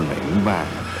burning mad.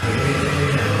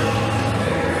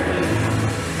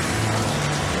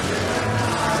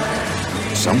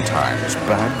 Sometimes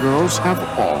bad girls have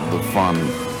all the fun.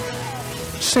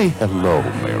 Say hello,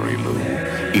 Mary Lou.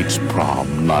 It's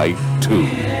prom night 2.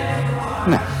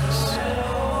 Next.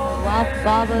 Wop,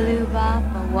 bobbaloo, bop,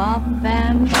 a wop,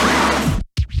 bam.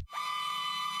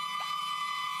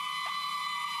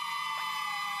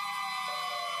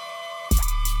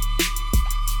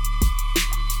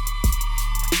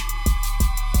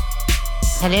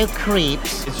 Hello,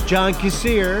 creeps. It's John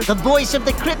Kassir, The voice of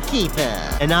the Crypt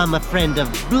Keeper. And I'm a friend of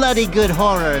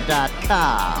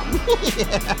BloodyGoodHorror.com.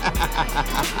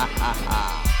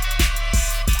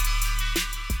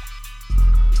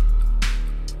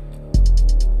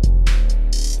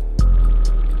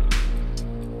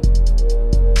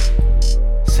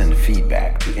 Send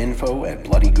feedback to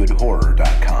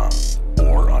info@bloodygoodhorror.com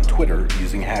or on Twitter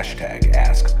using hashtag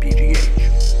AskPGH.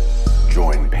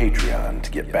 Join Patreon to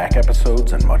get back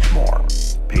episodes and much more.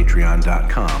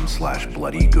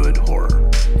 Patreon.com/bloodygoodhorror.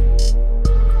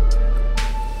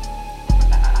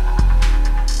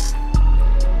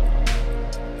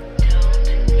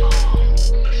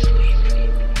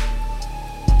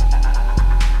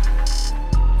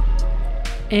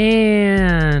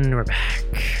 And we're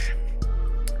back.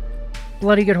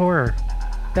 Bloody Good Horror.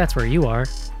 That's where you are.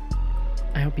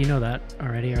 I hope you know that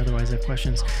already, otherwise I have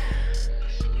questions.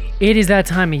 It is that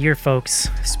time of year, folks.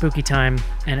 Spooky time.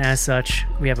 And as such,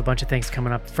 we have a bunch of things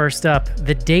coming up. First up,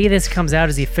 the day this comes out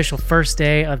is the official first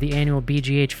day of the annual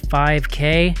BGH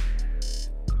 5K.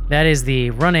 That is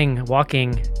the running,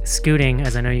 walking, scooting,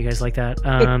 as I know you guys like that,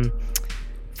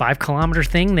 5-kilometer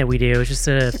thing that we do. It's just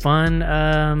a fun,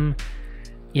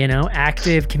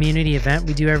 active community event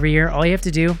we do every year. All you have to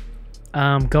do,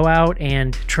 go out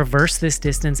and traverse this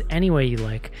distance any way you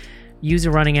like. Use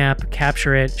a running app,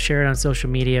 capture it, share it on social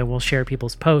media. We'll share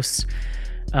people's posts,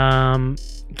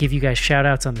 give you guys shout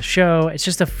outs on the show. It's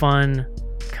just a fun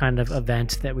kind of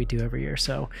event that we do every year.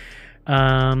 So,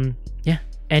 yeah.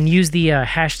 And use the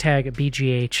hashtag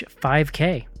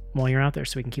BGH5K while you're out there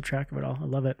so we can keep track of it all. I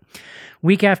love it.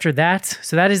 Week after that,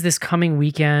 so that is this coming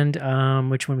weekend,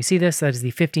 which when we see this, that is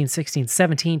the 15th, 16th,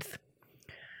 17th.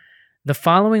 The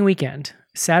following weekend,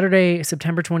 Saturday,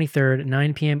 September 23rd,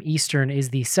 9 p.m. Eastern, is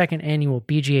the second annual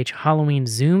BGH Halloween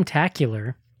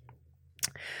Zoom-tacular,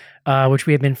 which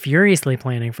we have been furiously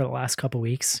planning for the last couple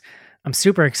weeks. I'm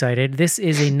super excited. This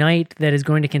is a night that is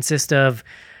going to consist of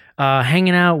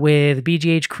hanging out with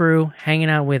BGH crew, hanging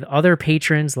out with other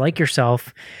patrons like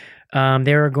yourself.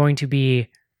 There are going to be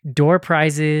door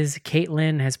prizes.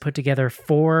 Caitlin has put together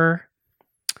four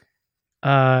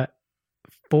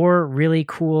really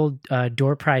cool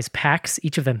door prize packs,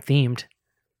 each of them themed.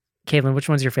 Caitlin, which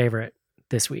one's your favorite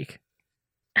this week?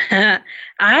 I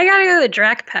gotta go with the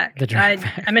Drac pack.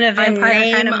 I'm in a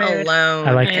vampire kind of mood. Alone.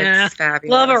 I like it. Yeah. It's fabulous.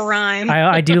 Love a rhyme.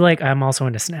 I do like. I'm also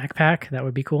into snack pack. That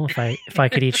would be cool if I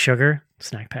could eat sugar.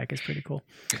 Snack pack is pretty cool.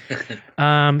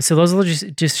 So those will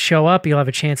just show up. You'll have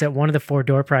a chance at one of the 4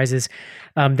 door prizes.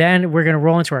 Then we're gonna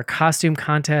roll into our costume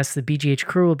contest. The BGH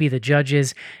crew will be the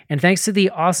judges, and thanks to the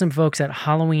awesome folks at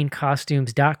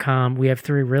HalloweenCostumes.com, we have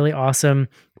 3 really awesome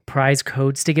prize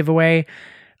codes to give away.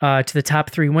 To the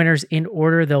top 3 winners in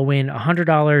order, they'll win $100,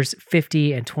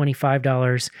 $50, and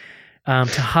 $25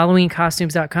 to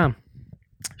HalloweenCostumes.com.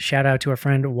 Shout out to our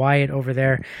friend Wyatt over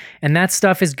there. And that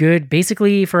stuff is good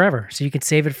basically forever. So you can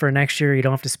save it for next year. You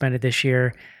don't have to spend it this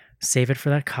year. Save it for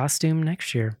that costume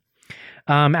next year.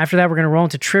 After that, we're going to roll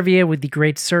into trivia with the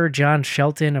great Sir John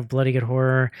Shelton of Bloody Good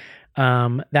Horror.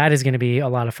 That is going to be a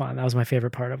lot of fun. That was my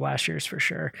favorite part of last year's for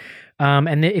sure.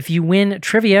 And if you win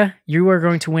trivia, you are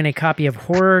going to win a copy of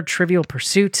Horror Trivial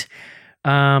Pursuit,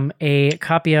 a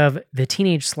copy of the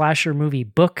Teenage Slasher Movie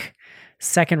Book,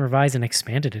 second revised and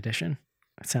expanded edition.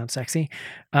 That sounds sexy.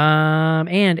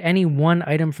 And any one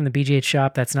item from the BGH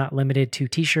shop that's not limited to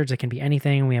t-shirts. It can be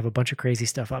anything. We have a bunch of crazy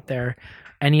stuff up there.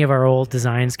 Any of our old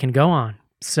designs can go on.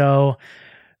 So,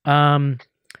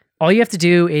 all you have to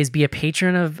do is be a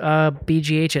patron of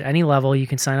BGH at any level. You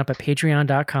can sign up at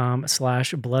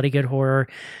patreon.com/bloodygoodhorror.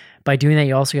 By doing that,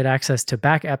 you also get access to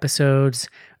back episodes,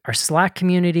 our Slack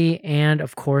community, and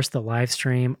of course, the live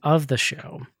stream of the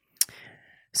show.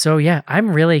 So yeah,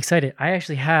 I'm really excited. I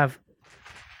actually have,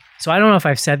 so I don't know if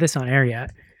I've said this on air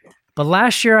yet, but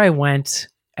last year I went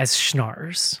as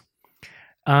Schnars.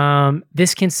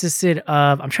 This consisted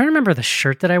of, I'm trying to remember the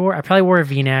shirt that I wore. I probably wore a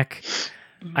V-neck.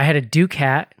 I had a Duke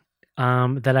hat.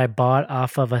 That I bought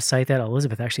off of a site that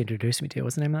Elizabeth actually introduced me to.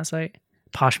 What's the name of that site?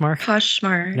 Poshmark?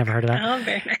 Poshmark. Never heard of that. Oh,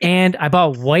 very nice. And I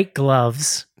bought white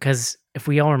gloves because if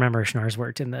we all remember, Schnars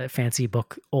worked in the fancy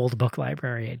old book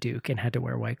library at Duke and had to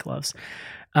wear white gloves.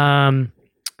 I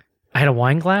had a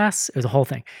wine glass. It was a whole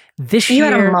thing. This year,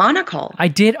 you had a monocle. I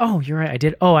did. Oh, you're right. I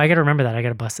did. Oh, I got to remember that. I got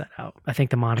to bust that out. I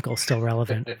think the monocle is still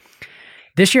relevant.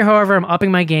 This year, however, I'm upping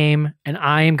my game and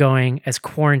I am going as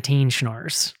Quarantine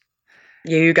Schnars.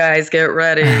 You guys get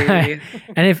ready.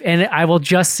 and I will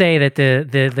just say that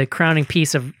the crowning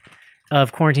piece of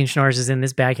Quarantine Schnars is in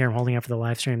this bag here I'm holding up for the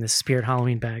live stream, this Spirit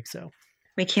Halloween bag. So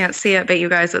we can't see it, but you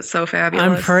guys, it's so fabulous.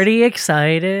 I'm pretty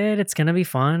excited. It's gonna be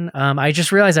fun. I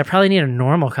just realized I probably need a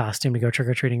normal costume to go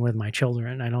trick-or-treating with my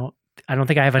children. I don't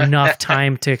think I have enough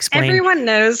time to explain. Everyone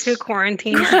knows who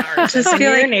Quarantine Schnars is in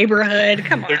your neighborhood.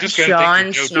 Come on. They're just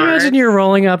John Schnars. Imagine you're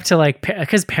rolling up to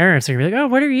because parents are gonna be like, oh,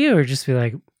 what are you? Or just be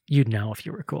like, you'd know if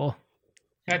you were cool.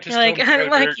 Like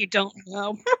you don't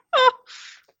know.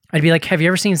 I'd be like, have you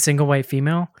ever seen Single White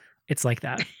Female? It's like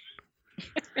that.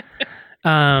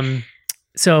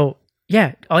 So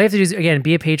yeah, all you have to do is, again,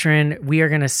 be a patron. We are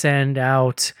going to send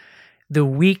out the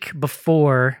week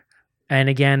before. And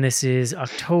again, this is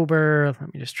October.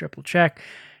 Let me just triple check.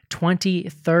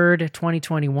 23rd,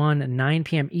 2021, 9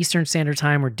 p.m. Eastern Standard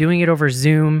Time. We're doing it over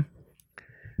Zoom.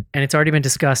 And it's already been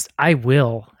discussed. I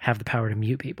will have the power to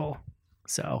mute people.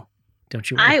 So don't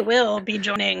you worry. I will be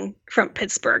joining from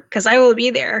Pittsburgh because I will be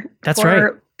there. That's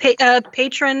for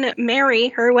patron Mary,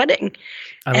 her wedding.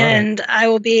 I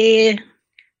will be,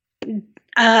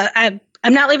 I'm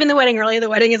not leaving the wedding early. The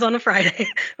wedding is on a Friday.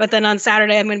 But then on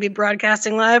Saturday, I'm going to be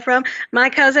broadcasting live from my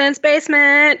cousin's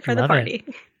basement for the party.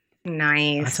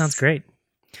 Nice. That sounds great.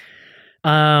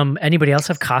 Anybody else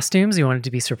have costumes? You want it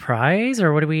to be surprise,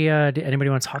 or what do we? Anybody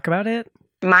want to talk about it?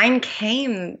 Mine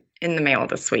came in the mail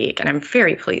this week, and I'm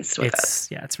very pleased with it.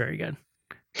 Yeah, it's very good.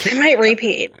 I might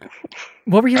repeat.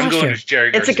 What were you last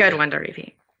year? It's a good one to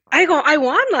repeat. I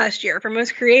won last year for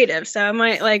most creative, so I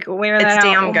might wear that. It's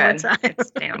out damn one good. more time.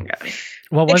 It's damn good.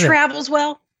 What was it? It travels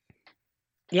well.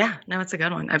 Yeah, no, it's a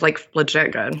good one. I've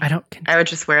legit good. I would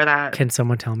just wear that. Can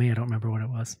someone tell me? I don't remember what it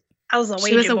was. I was a Ouija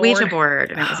She was a board. Ouija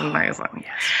board, and it was amazing.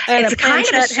 And it's kind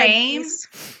of a shame.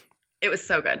 It was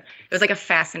so good. It was like a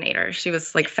fascinator. She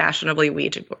was like fashionably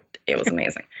Ouija board. It was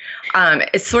amazing.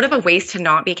 It's sort of a waste to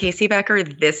not be Casey Becker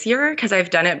this year because I've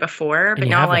done it before, but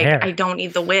now like I don't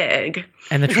need the wig.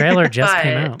 And the trailer just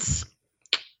came out.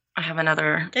 I have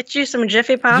another. Get you some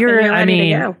Jiffy Pop and you're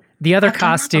ready to go. The other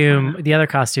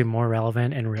costume more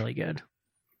relevant and really good.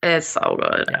 It's so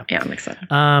good. Yeah, I'm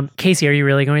excited. Casey, are you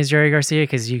really going as Jerry Garcia?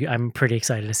 Because I'm pretty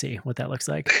excited to see what that looks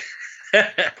like.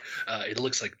 It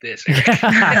looks like this.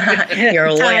 You're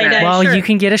well, shirt. You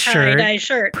can get a shirt, Tie-dye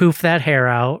shirt, poof that hair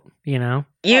out. You know,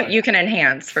 you can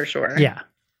enhance for sure. Yeah.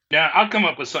 Yeah, I'll come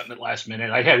up with something at last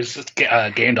minute. I had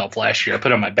Gandalf last year. I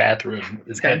put on my bathroom.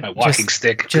 I had my walking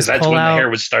stick because that's when the hair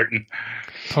was starting.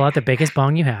 Pull out the biggest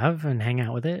bong you have and hang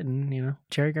out with it, and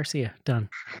Jerry Garcia done.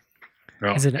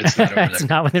 No, is it? It's not over there. It's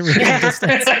not within reaching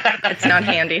distance. It's not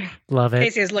handy. Love it.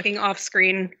 Casey is looking off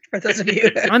screen for those of you.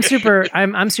 I'm super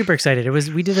excited.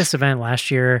 We did this event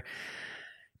last year.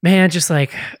 Man, just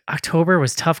like October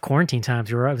was tough quarantine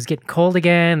times. It was getting cold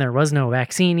again. There was no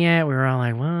vaccine yet. We were all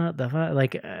like, what the fuck?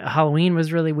 Like Halloween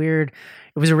was really weird.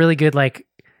 It was a really good,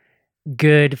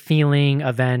 good feeling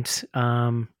event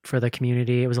for the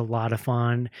community. It was a lot of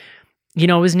fun.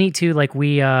 It was neat too. Like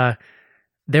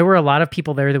there were a lot of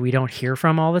people there that we don't hear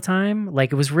from all the time.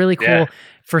 Like it was really cool. Yeah.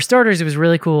 For starters, it was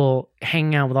really cool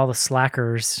hanging out with all the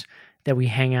slackers that we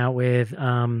hang out with.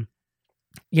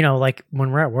 Like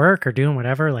when we're at work or doing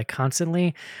whatever, like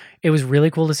constantly, it was really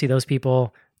cool to see those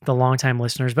people, the longtime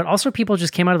listeners, but also people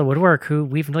just came out of the woodwork who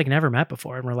we've never met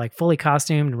before. And we're like fully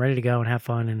costumed and ready to go and have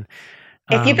fun. And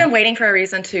if you've been waiting for a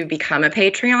reason to become a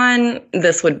Patreon,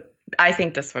 I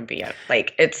think this would be it.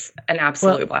 Like it's an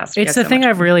absolute blast. It's the thing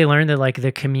I've really learned that like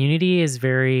the community is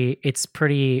it's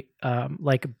pretty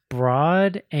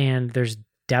broad and there's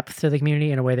depth to the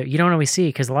community in a way that you don't always see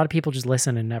because a lot of people just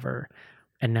listen and never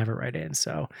write in.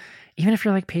 So even if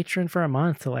you're like patron for a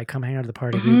month to like come hang out at the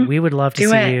party, we would love to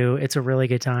see you. It's a really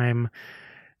good time.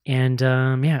 And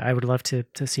I would love to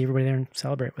see everybody there and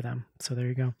celebrate with them. So there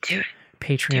you go. Do it.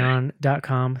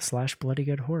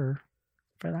 Patreon.com/bloodygoodhorror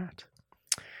for that.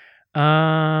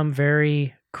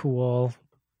 Very cool.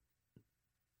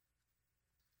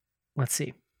 Let's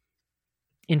see.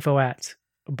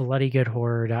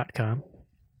 info@bloodygoodhorror.com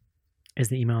is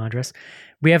the email address.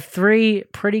 We have 3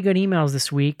 pretty good emails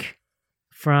this week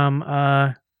from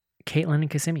Caitlin and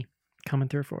Kissimmee coming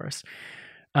through for us.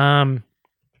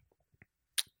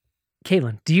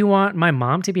 Caitlin, do you want my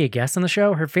mom to be a guest on the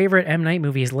show? Her favorite M. Night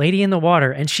movie is Lady in the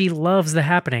Water, and she loves The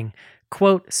Happening.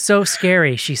 Quote, so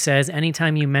scary, she says,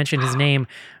 anytime you mention his name,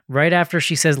 right after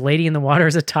she says Lady in the Water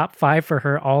is a top 5 for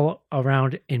her all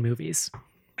around in movies.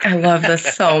 I love this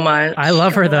so much. I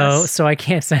love her, though, so I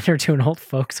can't send her to an old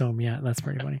folks home yet. That's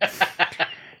pretty funny.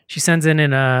 She sends in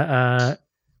a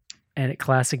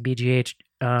classic BGH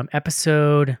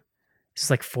episode. This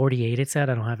is like 48, it said.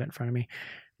 I don't have it in front of me.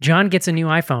 John gets a new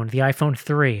iPhone, the iPhone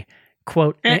 3.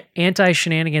 Quote,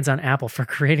 anti-shenanigans on Apple for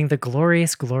creating the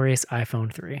glorious, glorious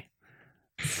iPhone 3.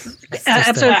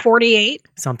 Episode 48.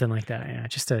 Something like that, yeah.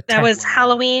 That was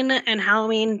Halloween and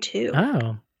Halloween 2.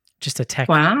 Oh, just a tech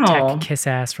kiss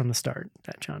ass from the start,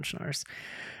 that John Schnars.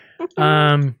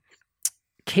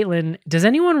 Caitlin, does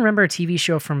anyone remember a TV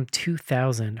show from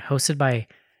 2000 hosted by,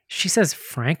 she says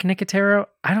Frank Nicotero?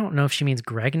 I don't know if she means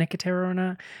Greg Nicotero or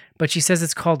not, but she says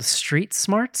it's called Street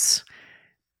Smarts.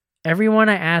 Everyone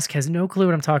I ask has no clue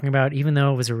what I'm talking about, even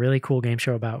though it was a really cool game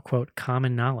show about, quote,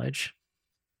 common knowledge.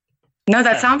 No,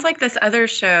 that sounds like this other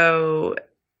show,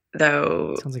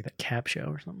 though. Sounds like that Cab Show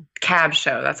or something. Cab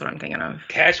Show, that's what I'm thinking of.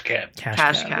 Cash Cab.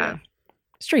 Cash Cab.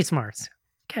 Street Smarts.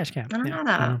 Cash Cab. I don't know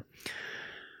that.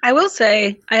 I will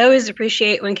say, I always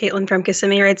appreciate when Caitlin from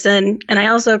Kissimmee writes in, and I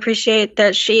also appreciate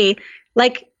that she,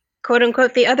 like, quote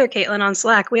unquote, the other Caitlin on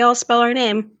Slack, we all spell our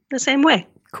name the same way.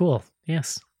 Cool.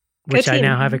 Yes. Which I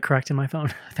now have it correct in my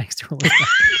phone, thanks to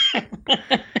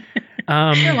Alyssa.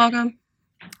 You're welcome.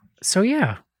 So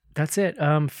yeah, that's it.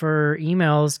 For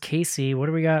emails, Casey, what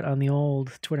do we got on the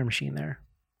old Twitter machine there?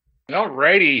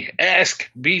 Alrighty. Ask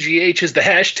BGH is the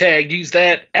hashtag. Use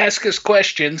that. Ask us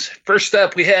questions. First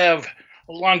up, we have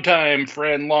a longtime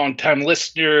friend, longtime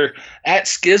listener at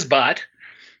Skizbot.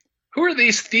 Who are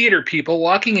these theater people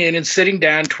walking in and sitting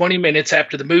down 20 minutes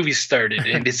after the movie started?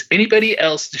 And is anybody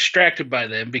else distracted by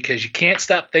them because you can't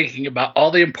stop thinking about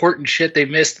all the important shit they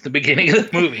missed at the beginning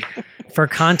of the movie? For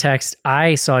context,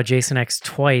 I saw Jason X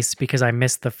twice because I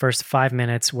missed the first 5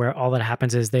 minutes where all that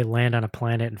happens is they land on a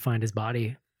planet and find his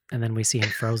body. And then we see him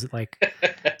frozen. Like,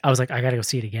 I was like, I got to go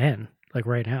see it again. Like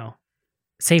right now.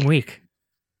 Same week.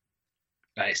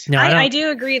 Nice. No, I do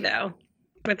agree though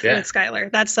with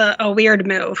Skylar. That's a weird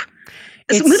move.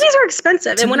 movies are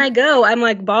expensive, and when I go, I'm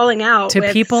like bawling out to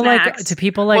with people snacks.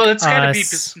 like well, it's got to be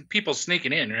us. people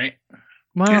sneaking in, right?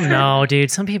 Well, no, dude.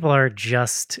 Some people are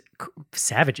just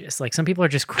savages. Like some people are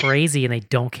just crazy and they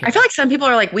don't care. I feel like some people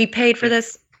are like, we paid for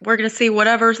this. We're gonna see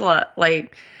whatever's left.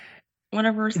 Like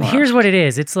whatever's left. Here's what it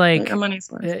is. It's like our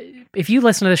money's worth. If you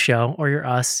listen to the show or you're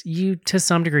us, you to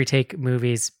some degree take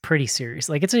movies pretty serious.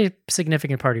 Like it's a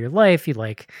significant part of your life. You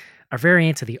like are very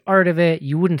into the art of it.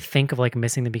 You wouldn't think of like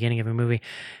missing the beginning of a movie.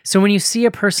 So when you see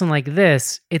a person like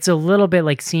this, it's a little bit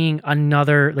like seeing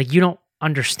another, like you don't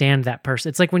understand that person.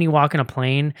 It's like when you walk in a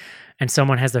plane and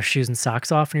someone has their shoes and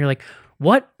socks off and you're like,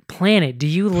 what planet do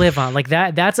you live on? Like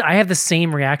that's, I have the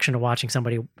same reaction to watching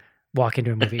somebody walk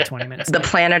into a movie 20 minutes. The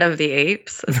Planet of the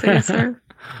Apes, as they say.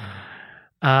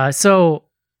 So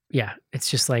yeah, it's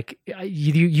just like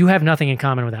you have nothing in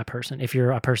common with that person. If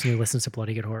you're a person who listens to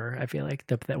Bloody Good Horror, I feel like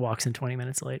that walks in 20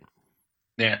 minutes late.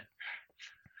 Yeah.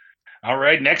 All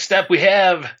right. Next up, we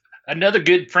have another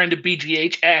good friend of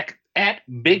BGH at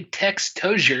Big Tex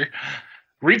Tozier.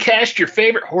 Recast your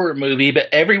favorite horror movie, but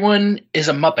everyone is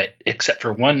a Muppet except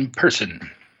for one person.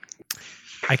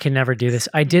 I can never do this.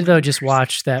 I did though just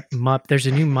watch that there's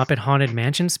a new Muppet Haunted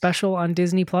Mansion special on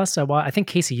Disney Plus. I think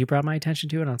Casey, you brought my attention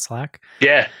to it on Slack.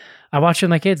 Yeah. I watched it with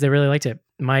my kids. They really liked it.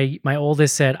 My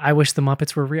oldest said, "I wish the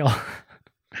Muppets were real."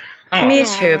 Oh. Me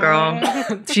too, girl.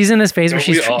 She's in this phase where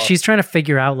she's trying to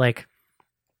figure out like,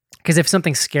 because if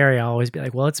something's scary, I'll always be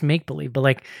like, well, it's make believe. But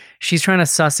like, she's trying to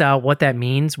suss out what that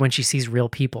means when she sees real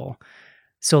people.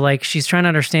 So like, she's trying to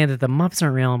understand that the Muppets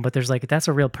aren't real, but there's like, that's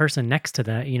a real person next to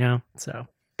that, you know? So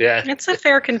yeah, it's a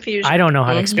fair confusion. I don't know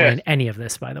how to explain any of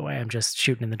this, by the way. I'm just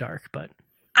shooting in the dark, but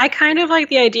I kind of like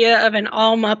the idea of an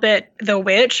all Muppet The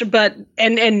Witch, but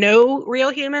and no real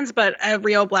humans, but a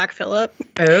real Black Phillip.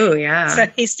 Oh yeah, so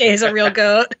he stays a real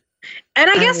goat. And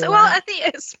I guess, well, at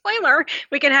the spoiler,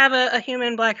 we can have a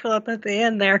human Black Phillip at the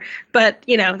end there, but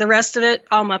you know, the rest of it,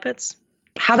 all Muppets.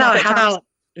 How about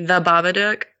the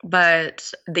Babadook?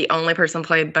 But the only person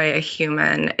played by a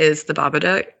human is the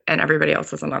Babadook, and everybody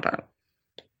else is a Muppet.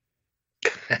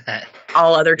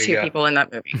 All other two people in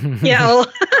that movie. Yeah.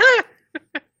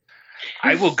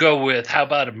 I will go with, how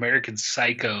about American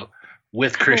Psycho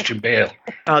with Christian Bale?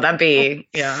 Oh, that'd be,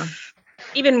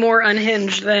 even more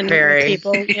unhinged than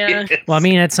people. Yeah. Well, I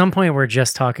mean, at some point we're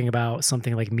just talking about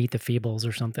something like Meet the Feebles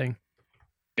or something.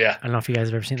 Yeah. I don't know if you guys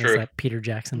have ever seen this, that Peter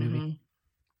Jackson movie.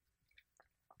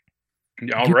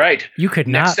 All right. You could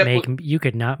not make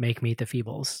Meet the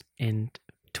Feebles in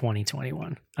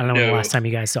 2021. I don't know when the last time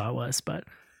you guys saw it was, but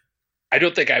I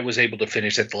don't think I was able to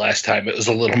finish it the last time. It was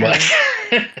a little much.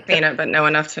 Seen it, but know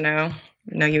enough to know.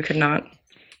 No, you could not.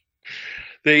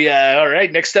 All right,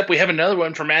 next up we have another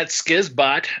one from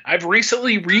 @Skizbot. I've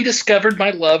recently rediscovered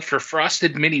my love for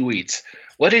Frosted Mini Wheats.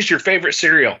 What is your favorite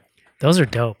cereal? Those are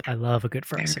dope. I love a good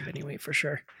Frosted Mini Wheat for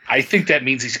sure. I think that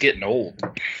means he's getting old.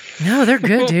 No, they're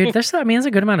good, dude. There's a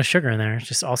good amount of sugar in there. It's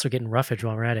just also getting roughage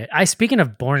while we're at it. Speaking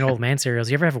of boring old man cereals,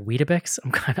 you ever have a Weetabix?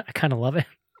 I kind of love it.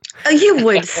 You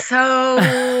would so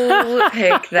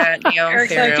pick that Eric's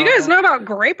cereal. like, do you guys know about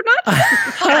grape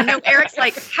nuts? No, Eric's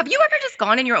like, have you ever just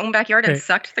gone in your own backyard and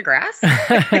sucked the grass?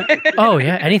 Oh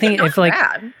yeah, anything if like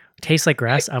bad. Tastes like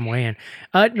grass, I'm way in.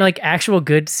 Like actual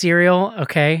good cereal,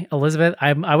 okay, Elizabeth.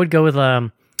 I would go with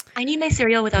I need my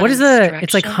cereal without. What is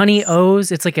it's like Honey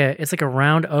O's. It's like a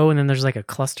round O, and then there's like a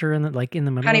cluster in the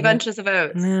middle. Honey Bunches of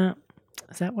Oats. No.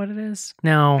 Is that what it is?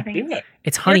 No,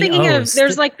 it's Honey O's.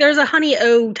 There's a Honey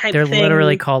O type They're thing. They're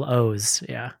literally called O's.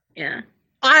 Yeah. Yeah.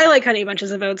 I like Honey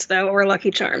Bunches of Oats though, or Lucky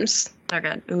Charms. They're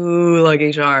good. Ooh,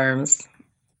 Lucky Charms.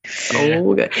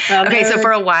 So good. Okay, so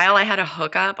for a while I had a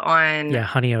hookup on. Yeah,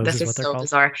 Honey O's this is what they're so called.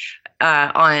 Bizarre.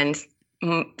 On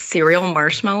cereal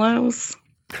marshmallows.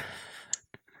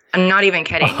 I'm not even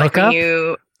kidding. Like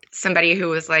when somebody who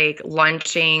was like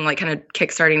launching, like kind of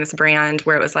kickstarting this brand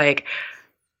where it was like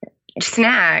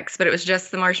snacks, but it was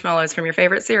just the marshmallows from your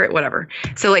favorite cereal, whatever.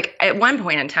 So like at one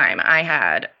point in time, I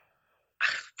had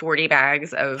 40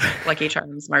 bags of Lucky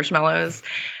Charms marshmallows,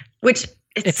 which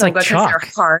it's so like good because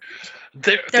they're hard.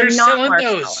 They're not selling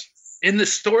those in the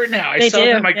store now. I saw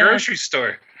them in my grocery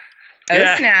store.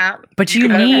 Oh snap! But you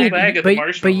need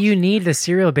the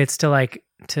cereal bits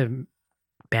to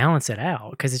balance it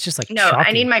out because it's just like no. chalky.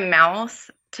 I need my mouth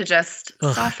to just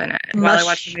soften it while I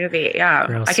watch the movie. Yeah,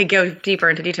 gross. I could go deeper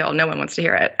into detail. No one wants to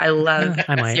hear it. I love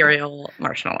cereal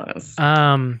marshmallows.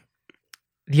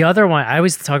 The other one, I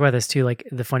always talk about this too. Like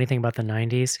the funny thing about the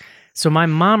 90s. So my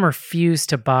mom refused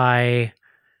to buy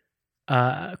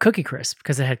Cookie Crisp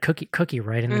because it had cookie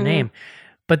right in the name.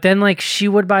 But then like she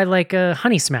would buy like a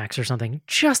Honey Smacks or something,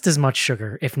 just as much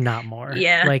sugar, if not more.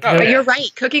 Yeah. Like But you're right.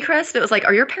 Cookie Crisp. It was like,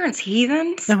 are your parents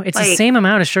heathens? no, it's like, the same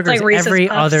amount of sugar like as Reese's every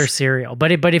Puffs. other cereal.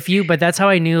 But that's how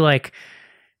I knew like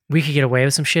we could get away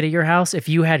with some shit at your house. If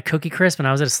you had Cookie Crisp and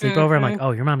I was at a sleepover, I'm like,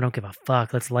 oh, your mom don't give a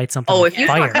fuck. Let's light something Oh, on if you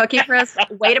fire. want Cookie Crisp,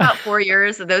 wait about 4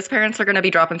 years. Those parents are going to be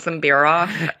dropping some beer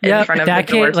off Yeah, in front of that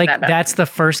the door kid, to like that that's the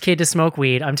first kid to smoke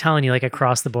weed. I'm telling you, like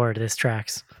across the board, this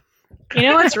tracks. You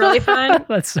know what's really fun?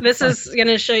 That's so This fun. is going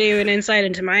to show you an insight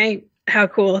into how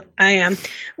cool I am.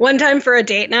 One time for a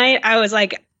date night, I was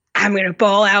like, I'm going to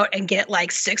ball out and get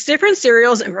like 6 different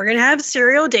cereals and we're going to have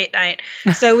cereal date night.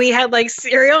 So we had like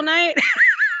cereal night.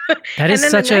 That is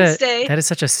and then such the next day, that is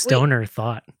such a stoner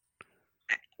thought.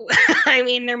 I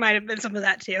mean, there might have been some of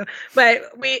that too, but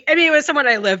it was someone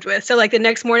I lived with. So like the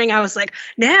next morning I was like,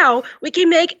 now we can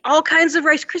make all kinds of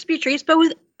Rice Krispie treats, but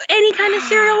with any kind of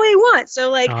cereal we want. So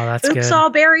like, Oh, that's Oops good. All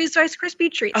Berries Rice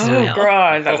Krispie treats. Oh, cereal.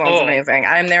 God. That sounds amazing.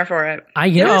 I'm there for it.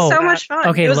 You It know, was so much fun.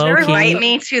 okay, It was very low-key- Invite wholesome.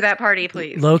 me to that party,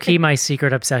 please. low key, my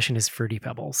secret obsession is Fruity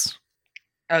Pebbles.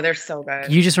 Oh, they're so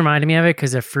good. You just reminded me of it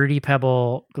because a Fruity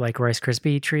Pebble like Rice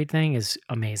Krispie treat thing is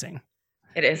amazing.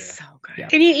 It is so good. Yeah.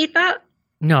 Can you eat that?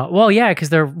 No, well, yeah, because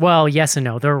yes and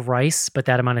no. They're rice, but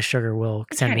that amount of sugar will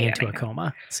send can't me eat into a anything.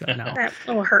 coma. So no, That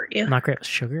will hurt you. I'm not great with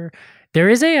sugar.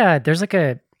 There's like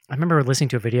a. I remember listening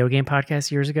to a video game podcast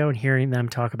years ago and hearing them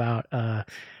talk about a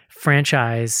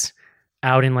franchise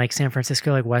out in like San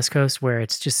Francisco, like West Coast, where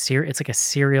it's just it's like a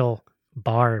cereal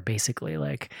bar basically.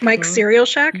 Like Mike's Cereal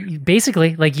Shack.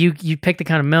 basically, like you pick the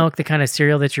kind of milk, the kind of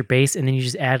cereal that's your base, and then you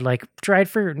just add like dried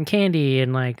fruit and candy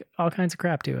and like all kinds of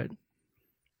crap to it.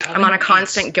 I'm on a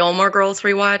constant Gilmore Girls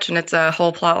rewatch, and it's a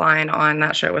whole plot line on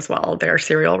that show as well. Their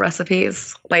cereal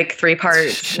recipes, like 3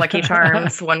 parts Lucky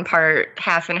Charms, 1 part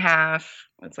half and half.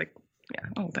 It's like, yeah,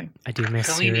 the whole thing. I do miss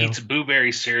Colleen cereal. eats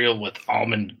blueberry cereal with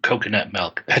almond coconut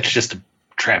milk. That's just a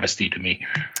travesty to me.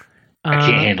 I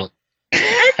can't handle it.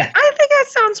 I think that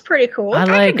sounds pretty cool. I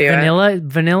like do it.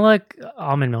 vanilla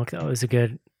almond milk though is a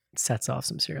good sets off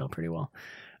some cereal pretty well.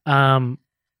 I'm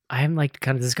like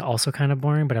this is also kind of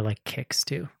boring, but I like Kix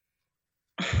too.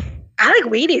 I like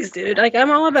Wheaties, dude. Like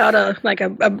I'm all about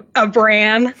a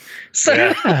brand. So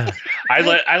Yeah. I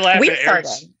laugh Wheat at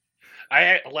Eric's.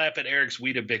 I laugh at Eric's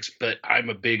Weetabix, but I'm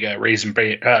a big Raisin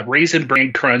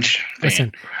Bran Crunch fan.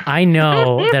 Listen, I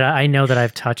know that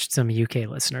I've touched some UK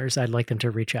listeners. I'd like them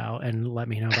to reach out and let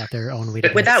me know about their own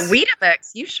Weetabix. With that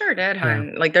Weetabix, you sure did,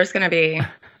 hon. Like, there's going to be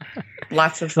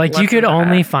lots of... Like, you lots could of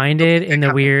only that. find it in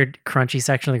the weird crunchy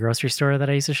section of the grocery store that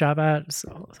I used to shop at.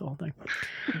 So, the whole thing.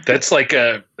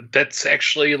 That's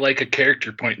actually like a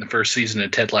character point in the first season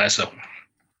of Ted Lasso.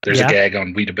 There's Yeah. a gag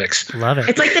on Weetabix. Love it.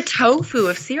 It's like the tofu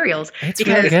of cereals. It's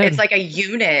because really good. it's like a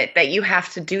unit that you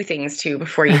have to do things to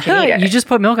before you can eat it. You just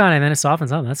put milk on it and then it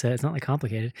softens up. That's it. It's not like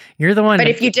complicated. You're the one. But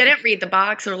if you didn't read the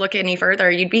box or look any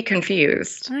further, you'd be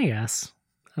confused. I guess.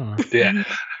 I don't know. Yeah.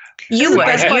 You would.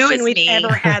 best You question was we've me.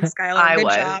 ever had, Skylar. I Good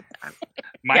would. job.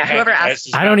 My Yeah, whoever happy asked- ass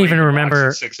is I don't not even reading the box remember-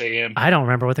 at 6 a.m. I don't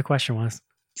remember what the question was.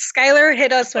 Skylar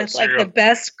hit us with like cereal. the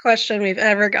best question we've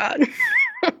ever gotten.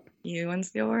 You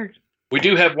wins the award. We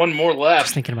do have one more Just left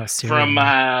thinking about cereal. from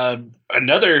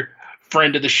another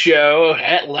friend of the show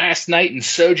at Last Night in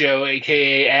Sojo,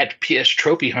 aka at PS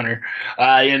Trophy Hunter.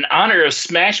 In honor of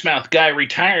Smash Mouth Guy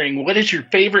retiring, what is your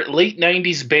favorite late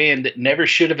 90s band that never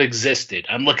should have existed?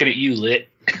 I'm looking at you, Lit.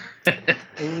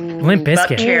 Limp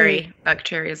Bizkit. Cherry. Buck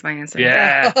Cherry is my answer.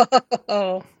 Yeah.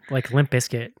 Oh, Like Limp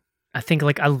Bizkit. I think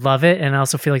like I love it, and I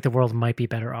also feel like the world might be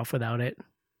better off without it.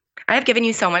 I have given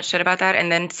you so much shit about that,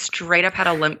 and then straight up had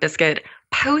a Limp Bizkit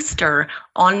poster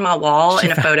on my wall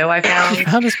in a photo I I found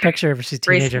found this picture of she's a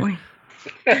teenager. recently.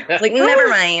 Like, never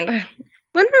mind.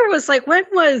 when was like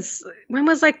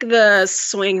the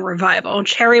swing revival?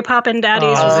 Cherry Poppin'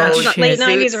 Daddies? Oh, was that shit. late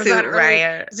 90s or was Zoot that early?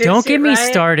 Riot. Zoot Don't Suit get me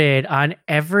Riot? started on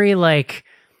every like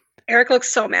Eric looks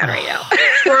so mad right now.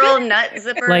 Squirrel nut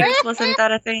zippers. Like, wasn't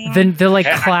that a thing? the like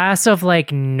class of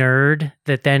like nerd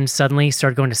that then suddenly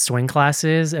started going to swing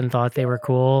classes and thought they were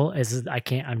cool. I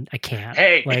can't.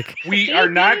 Hey, like we are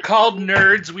not called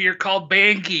nerds. We are called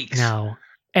band geeks. no.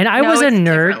 And I No, was a it's a nerd.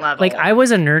 different level. Like I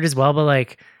was a nerd as well, but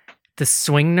like the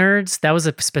swing nerds, that was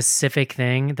a specific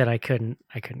thing that I couldn't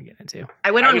get into.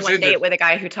 I went I on was one in the- date with a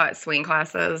guy who taught swing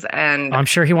classes, and I'm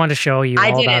sure he wanted to show you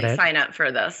I all about didn't it. sign up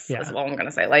for this. Yeah. Is all I'm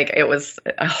gonna say. Like, it was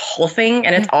a whole thing,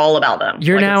 and it's all about them.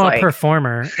 You're Like, now it's a like,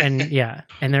 performer, and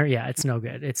it's no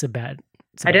good. It's a bad.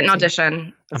 I didn't thing.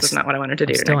 audition. This is not what I wanted to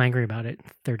do. I'm still Nick. angry about it.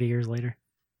 30 years later,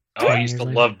 Oh, I 20 used to years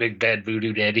later. love Big Bad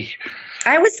Voodoo Daddy.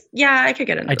 I was, yeah, I could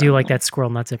get into I do like that. that Squirrel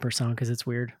Nut Zipper song because it's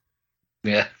weird.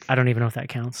 Yeah. I don't even know if that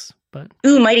counts, but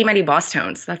Ooh, Mighty Mighty Boss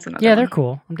Tones. That's another yeah, one. they're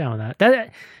cool. I'm down with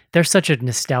that. They're such a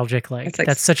nostalgic, It's like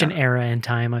that's such an stuff. era in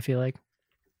time, I feel like.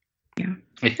 Yeah.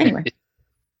 Anyway.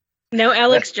 No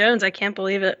Alex Jones. I can't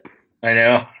believe it. I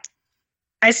know.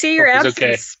 I see your Hope he's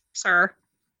absence, sir.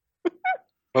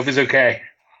 Hope he's okay.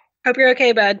 Hope you're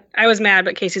okay, bud. I was mad,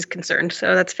 but Casey's concerned,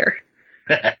 so that's fair.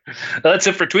 That's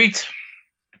it for tweets.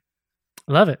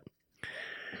 Love it.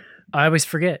 I always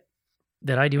forget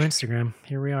that I do Instagram.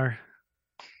 Here we are.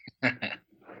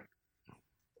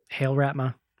 Hail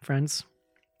Ratma, friends.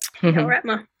 Hail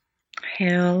Ratma.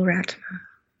 Hail Ratma.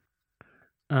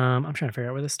 I'm trying to figure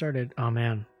out where this started. Oh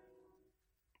man.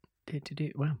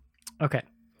 Wow. Okay.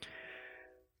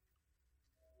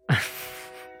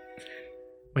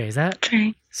 Wait, is that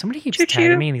somebody keeps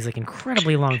tagging me in these like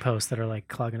incredibly long posts that are like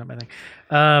clogging up my thing.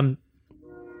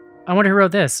 I wonder who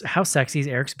wrote this. How sexy is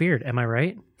Eric's beard? Am I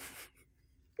right?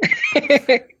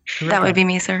 That would be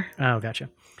me, sir. Oh, gotcha.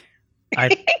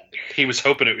 He was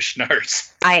hoping it was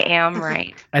Schnars. I am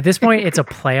right. At this point, it's a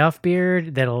playoff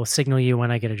beard that'll signal you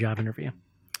when I get a job interview.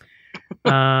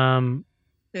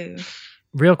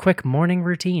 Real quick, morning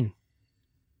routine.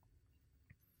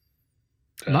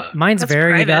 Mine's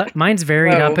varied up. Mine's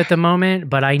varied up at the moment,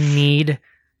 but I need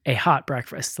a hot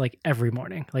breakfast like every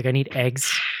morning. Like I need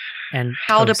eggs and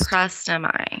How toast. depressed am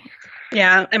I?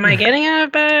 Yeah. Am I getting out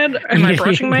of bed? Am I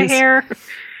brushing my hair?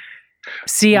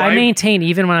 See, I maintain,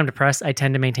 even when I'm depressed, I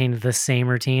tend to maintain the same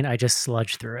routine. I just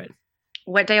sludge through it.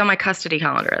 What day on my custody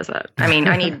calendar is it? I mean,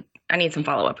 I need some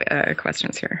follow-up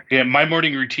questions here. Yeah, my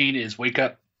morning routine is wake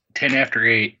up 10 after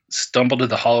 8, stumble to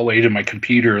the hallway to my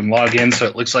computer and log in so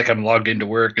it looks like I'm logged into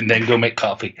work, and then go make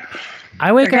coffee.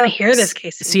 I wake up. Hear this,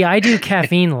 Casey. See, I do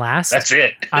caffeine last. That's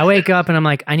it. I wake up and I'm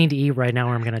like, I need to eat right now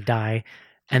or I'm going to die.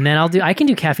 And then I can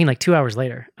do caffeine like 2 hours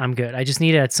later. I'm good. I just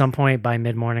need it at some point by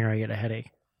mid-morning or I get a headache.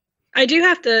 I do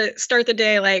have to start the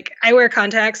day like I wear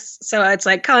contacts, so it's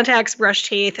like contacts, brush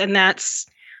teeth, and that's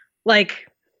like,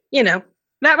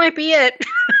 that might be it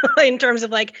in terms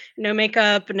of like no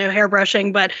makeup, no hair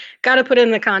brushing, but got to put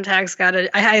in the contacts.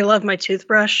 I love my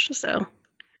toothbrush. So,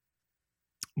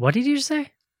 what did you just say?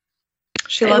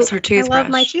 She loves her toothbrush. I love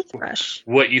my toothbrush.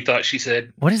 What you thought she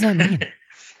said? What does that mean?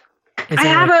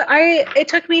 It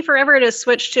took me forever to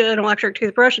switch to an electric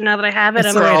toothbrush, and now that I have it,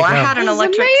 I had an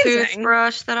electric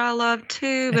toothbrush that I loved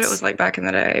too, but it was like back in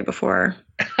the day before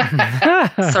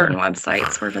certain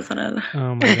websites were visited.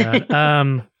 Oh my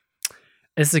god.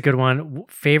 This is a good one.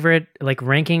 Favorite like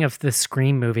ranking of the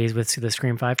Scream movies with the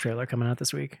Scream 5 trailer coming out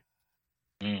this week.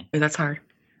 Ooh, that's hard.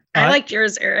 I liked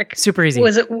yours, Eric. Super easy.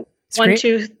 Was it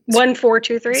 1, 4,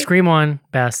 2, 3? Scream 1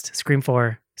 best. Scream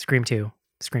 4. Scream 2.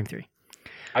 Scream 3.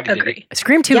 I agree.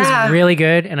 Scream 2 is really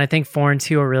good, and I think 4 and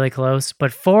 2 are really close.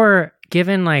 But 4,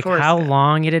 given like how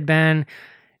long it had been,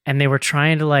 and they were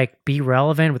trying to like be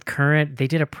relevant with current, they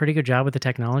did a pretty good job with the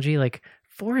technology. Like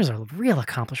 4 is a real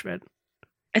accomplishment.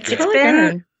 It's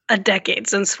been a decade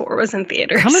since 4 was in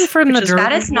theaters. Coming from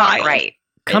that is not right.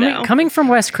 Coming from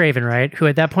Wes Craven, right? Who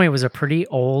at that point was a pretty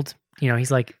old,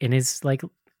 he's like in his like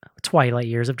twilight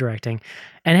years of directing,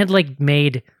 and had like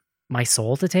made My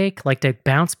Soul to Take, like to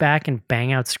bounce back and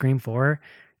bang out Scream 4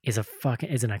 is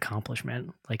an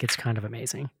accomplishment. Like it's kind of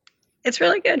amazing. It's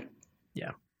really good.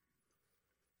 Yeah.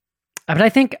 But I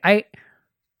think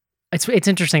it's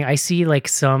interesting. I see like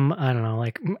some, I don't know,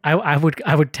 like I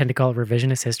would tend to call it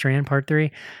revisionist history in part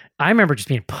 3. I remember just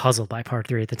being puzzled by part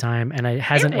 3 at the time, and it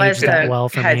hasn't aged that well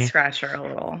for me. Head scratcher a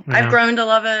little. Yeah. I've grown to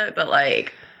love it, but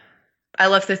like I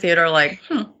left the theater like,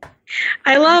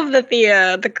 I love that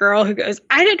the girl who goes,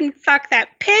 I didn't fuck that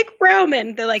pig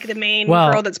Roman, the main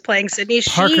girl that's playing Sydney.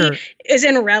 She is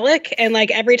in Relic, and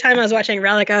like every time I was watching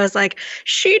Relic, I was like,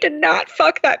 she did not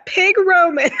fuck that pig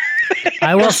Roman.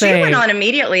 I will say she went on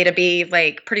immediately to be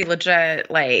like pretty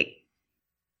legit, like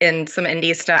in some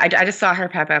indie stuff. I just saw her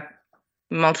pop up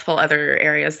multiple other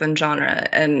areas than genre,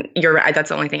 and you're right, that's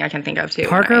the only thing I can think of too.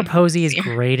 Parker Posey is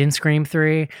great in Scream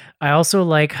 3. I also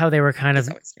like how they were kind of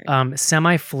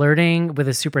semi-flirting with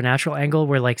a supernatural angle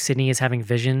where like Sydney is having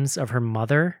visions of her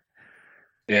mother.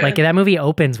 Yeah. Like that movie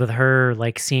opens with her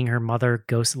like seeing her mother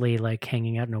ghostly like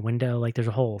hanging out in a window. Like there's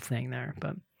a whole thing there,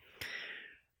 but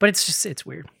it's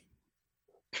weird.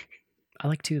 I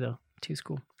like 2 though. 2's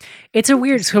cool. It's a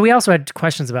weird. So we also had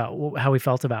questions about how we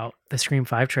felt about the Scream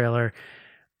 5 trailer.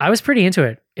 I was pretty into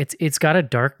it. It's got a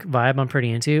dark vibe I'm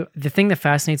pretty into. The thing that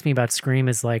fascinates me about Scream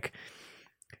is like,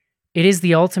 it is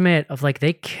the ultimate of like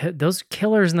those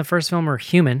killers in the first film are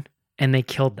human and they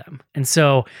killed them. And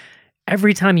so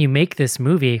every time you make this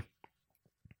movie,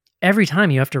 every time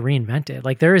you have to reinvent it.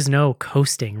 Like there is no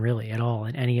coasting really at all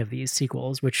in any of these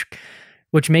sequels, which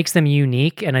which makes them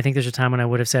unique. And I think there's a time when I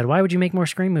would have said, why would you make more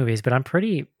Scream movies? But I'm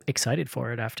pretty excited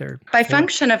for it after. By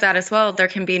function of that as well, there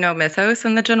can be no mythos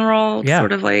in the general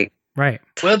sort of like. Right.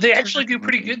 Well, they actually do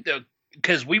pretty good though,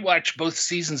 because we watched both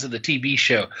seasons of the TV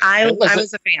show. I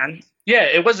was a fan. Yeah,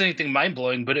 it wasn't anything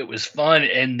mind-blowing, but it was fun,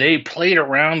 and they played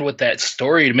around with that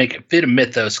story to make it fit a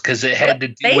mythos because it had to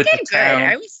do with the town.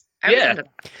 I was into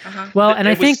that. Well, and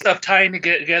I think stuff tying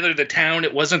together the town.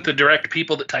 It wasn't the direct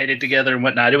people that tied it together and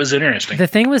whatnot. It was interesting. The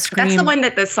thing with Scream, that's the one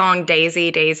that the song Daisy,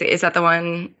 is that the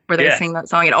one where they sing that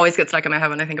song? It always gets stuck in my head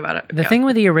when I think about it. The thing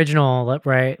with the original,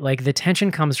 right? Like the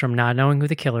tension comes from not knowing who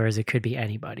the killer is. It could be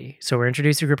anybody. So we're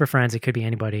introduced to a group of friends. It could be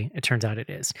anybody. It turns out it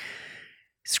is.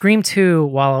 Scream 2,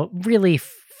 while really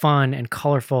fun and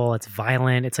colorful, it's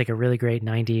violent. It's like a really great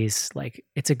 90s. Like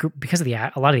it's because of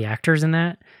a lot of the actors in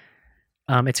that.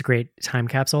 It's a great time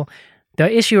capsule.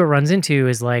 The issue it runs into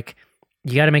is like,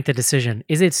 you got to make the decision.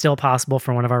 Is it still possible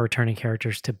for one of our returning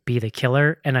characters to be the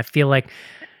killer? And I feel like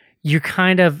you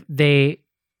kind of, they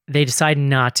decide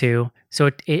not to.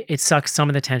 So it sucks some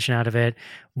of the tension out of it.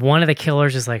 One of the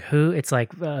killers is like, who? It's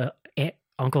like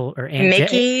Uncle or Aunt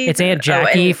Mickey. It's Aunt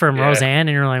Jackie from Roseanne.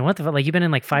 And you're like, what the fuck? Like, you've been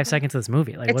in like 5 seconds of this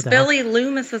movie. Like, it's what the Billy hell?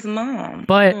 Loomis's mom.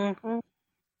 But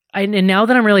and now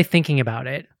that I'm really thinking about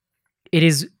it, it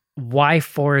is why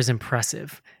 4 is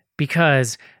impressive,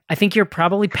 because I think you're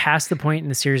probably past the point in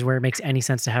the series where it makes any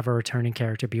sense to have a returning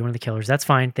character be one of the killers. That's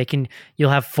fine.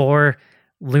 You'll have 4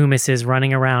 Loomises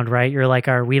running around, right? You're like,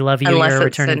 we love you, unless you're a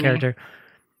returning character.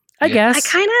 I guess.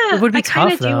 I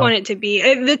kind of do want it to be.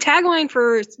 The tagline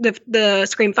for the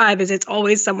Scream 5 is "It's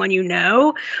always someone you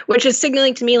know," which is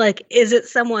signaling to me like, is it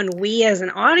someone we as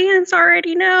an audience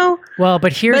already know? Well,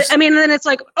 but then it's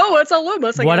like, oh, it's a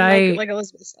Loomis. Like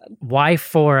Elizabeth said. Why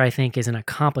 4, I think, is an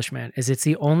accomplishment. Is it's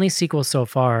the only sequel so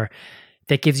far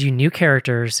that gives you new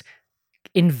characters,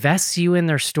 invests you in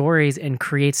their stories, and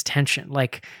creates tension.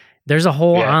 Like, there's a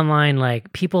whole online,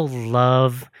 like, people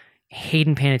love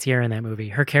Hayden Panettiere in that movie.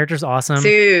 Her character's awesome.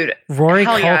 Dude. Rory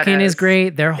Culkin is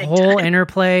great. Their whole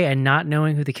interplay and not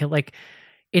knowing who the killer, like,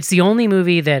 it's the only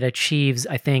movie that achieves,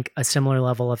 I think, a similar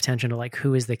level of tension to like,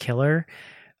 who is the killer?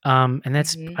 And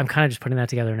that's, I'm kind of just putting that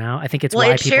together now. I think it's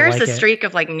why people shares like a streak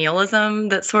of like nihilism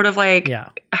that's sort of like,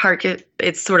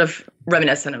 it's sort of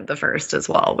reminiscent of the first as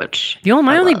well, which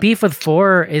my only beef with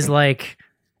 4 is like,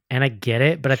 and I get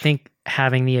it, but I think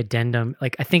having the addendum,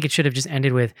 like, I think it should have just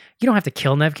ended with, you don't have to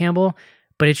kill Neve Campbell,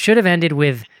 but it should have ended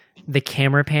with the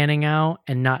camera panning out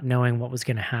and not knowing what was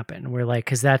going to happen. We're like,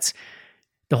 because that's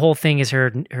the whole thing is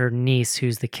her niece,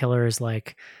 who's the killer, is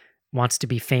like, wants to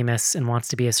be famous and wants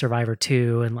to be a survivor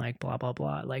too, and like blah blah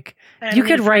blah. Like, you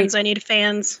could write. I need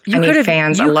fans. I need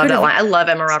fans. I love that line. I love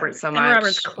Emma Roberts so much. Emma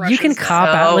Roberts you can cop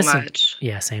out. Listen, much.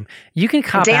 Yeah, same. You can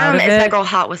cop out Damn, of it. Damn, is that girl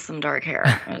hot with some dark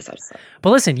hair? But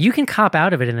listen, you can cop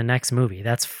out of it in the next movie.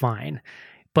 That's fine.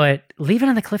 But leave it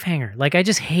on the cliffhanger. Like, I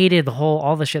just hated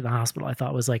all the shit in the hospital. I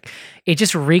thought was like, it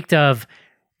just reeked of,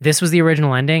 this was the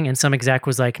original ending, and some exec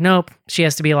was like, nope, she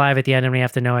has to be alive at the end, and we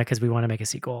have to know it because we want to make a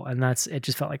sequel. And it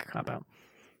just felt like a cop out.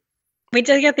 We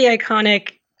did get the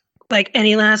iconic, like,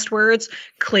 any last words?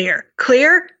 Clear,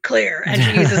 clear, clear. And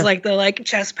she uses like the like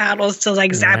chest paddles to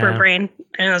like zap her brain.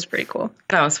 And that was pretty cool.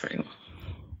 That was pretty cool.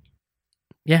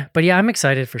 Yeah, but yeah, I'm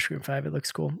excited for Scream 5. It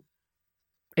looks cool.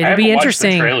 It'll be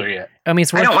interesting. I haven't watched the trailer yet. I mean,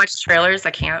 I don't watch trailers.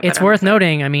 I can't. It's worth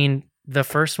noting. I mean, the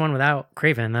first one without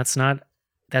Craven, that's not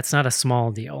a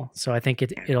small deal. So I think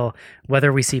it'll,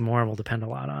 whether we see more will depend a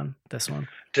lot on this one.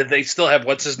 Did they still have,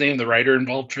 what's his name, the writer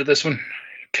involved for this one?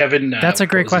 Kevin. That's a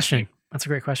great question. That's a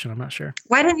great question. I'm not sure.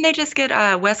 Why didn't they just get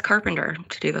Wes Carpenter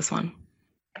to do this one?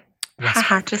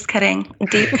 Haha, just kidding.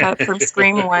 Deep cut from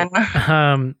Scream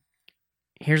 1.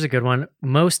 Here's a good one.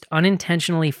 Most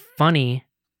unintentionally funny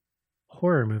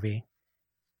horror movie.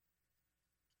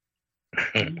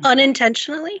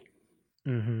 Unintentionally?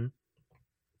 Mm-hmm.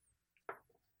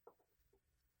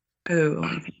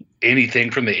 Ooh.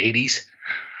 Anything from the 80s?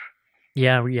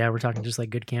 Yeah, we're talking just like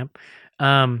good camp.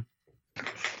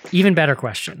 Even better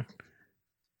question.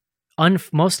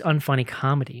 Most unfunny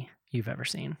comedy you've ever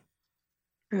seen?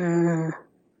 Oh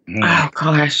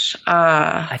gosh.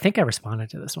 I think I responded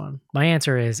to this one. My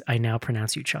answer is, I now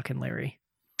pronounce you Chuck and Larry.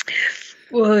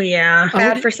 Oh yeah.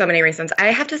 Bad for so many reasons. I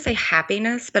have to say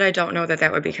Happiness, but I don't know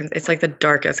that would be, it's like the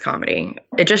darkest comedy.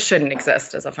 It just shouldn't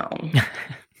exist as a film.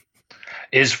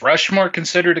 Is Rushmore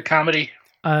considered a comedy?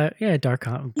 Yeah, dark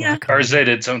comedy. Yeah. Or is it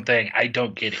its own thing? I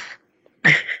don't get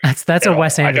it. That's a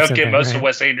Wes Anderson I don't get thing, most right? of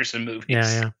Wes Anderson movies.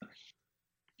 Yeah.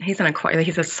 He's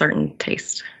a certain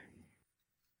taste.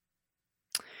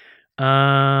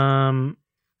 Oh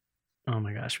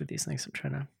my gosh, with these things, I'm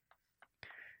trying to.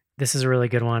 this is a really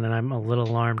good one, and I'm a little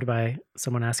alarmed by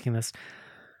someone asking this.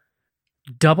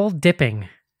 Double dipping.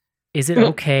 Is it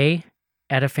okay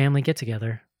at a family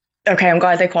get-together? Okay, I'm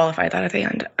glad they qualified that at the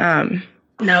end.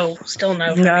 No, still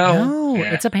no. No,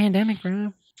 Yeah. it's a pandemic, bro. Yeah.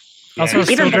 Also,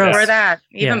 it's even still gross. before that.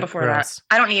 Even Yeah, before gross.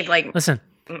 that. I don't need like. Listen,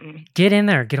 get in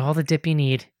there, get all the dip you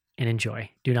need, and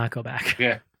enjoy. Do not go back.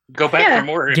 Yeah. Go back for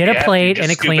more. if Get you a have to, plate just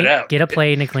and a scoop clean. it out. Get a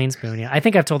plate and a clean spoon. Yeah, I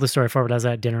think I've told the story before. But I was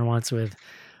at dinner once with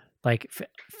like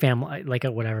family, like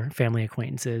family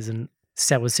acquaintances, and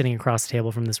Seth was sitting across the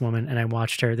table from this woman, and I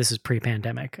watched her. This is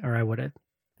pre-pandemic, or I would have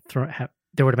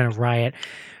there would have been a riot.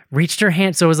 Reached her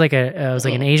hand, so it was like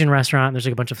an Asian restaurant. There's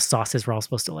like a bunch of sauces we're all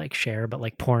supposed to like share, but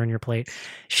like pour in your plate.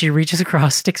 She reaches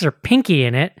across, sticks her pinky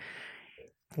in it,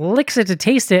 licks it to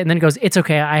taste it, and then goes, "It's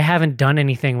okay. I haven't done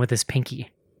anything with this pinky."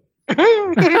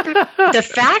 The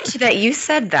fact that you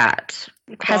said that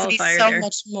has me Qualifier so there.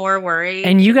 much more worried.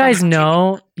 And you guys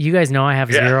know I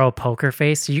have zero poker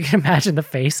face, so you can imagine the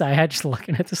face I had just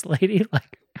looking at this lady.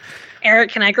 Like,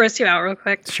 Eric, can I gross you out real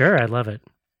quick? sure, I love it.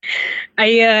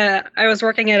 I was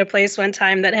working at a place one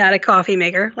time that had a coffee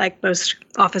maker, like most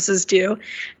offices do.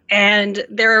 And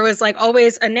there was like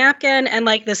always a napkin and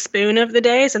like the spoon of the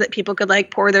day so that people could like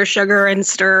pour their sugar and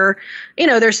stir,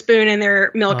 their spoon and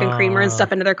their milk and creamer and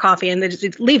stuff into their coffee, and they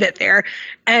just leave it there.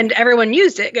 And everyone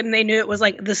used it and they knew it was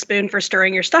like the spoon for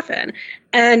stirring your stuff in.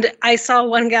 And I saw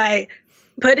one guy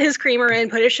put his creamer in,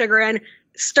 put his sugar in,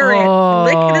 stir it,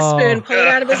 lick the spoon, pull it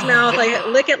out of his mouth, like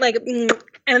lick it like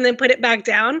and then put it back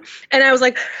down. And I was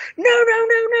like, no.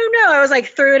 I was like,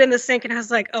 threw it in the sink, and I was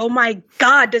like, oh my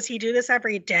God, does he do this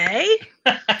every day?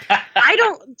 I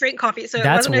don't drink coffee, so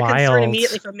That's it wasn't a wild. concern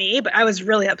immediately for me, but I was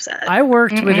really upset. I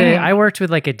worked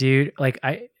with like a dude,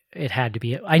 it had to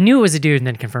be. I knew it was a dude and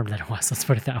then confirmed that it was. Let's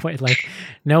put it that way. Like,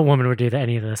 no woman would do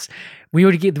any of this. We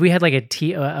had like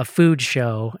a food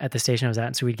show at the station I was at,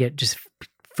 and so we'd get just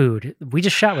food. We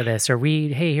just shot with this, or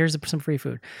hey, here's some free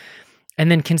food. And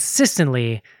then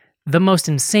consistently, the most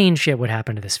insane shit would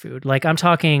happen to this food. Like, I'm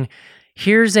talking,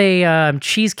 here's a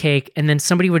cheesecake, and then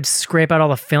somebody would scrape out all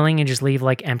the filling and just leave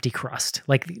like empty crust.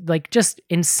 Like just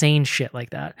insane shit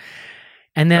like that.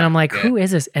 And then I'm like, who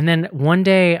is this? And then one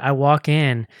day I walk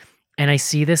in and I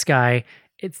see this guy.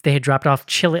 They had dropped off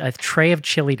a tray of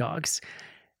chili dogs.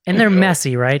 And they're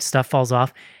messy, right? Stuff falls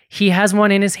off. He has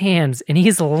one in his hands and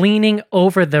he's leaning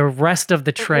over the rest of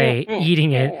the tray,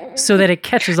 eating it so that it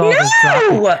catches all this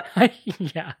dropping.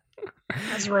 Yeah.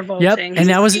 That's revolting. Yep. And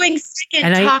that was doing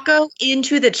second taco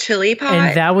into the chili pot.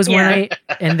 And that was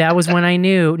when I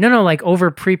knew. No, like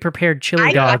over pre-prepared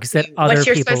chili dogs that other people would What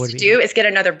you're supposed to do is get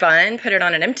another bun, put it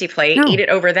on an empty plate, eat it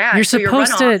over that. You're so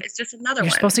supposed to. It's just another one.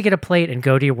 You're supposed to get a plate and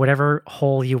go to whatever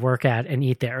hole you work at and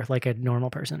eat there like a normal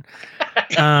person.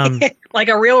 Like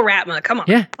a real Ratma. Come on.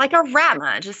 Yeah. Like a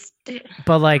Ratma. Just.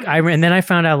 But like and then I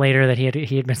found out later that he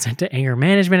had been sent to anger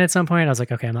management at some point. I was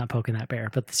like, okay, I'm not poking that bear.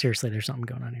 But seriously, there's something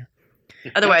going on here.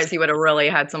 Otherwise, he would have really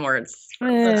had some words.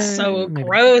 That's so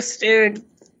gross, dude.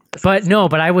 But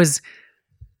I was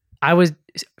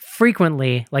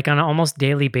frequently, like on an almost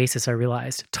daily basis, I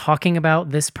realized talking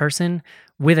about this person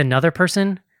with another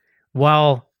person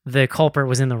while the culprit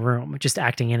was in the room, just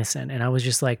acting innocent. And I was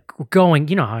just like going,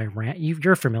 you know how I rant,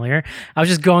 you're familiar. I was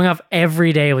just going off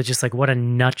every day with just like what a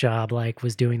nut job like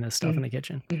was doing this stuff in the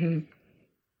kitchen. Mm-hmm.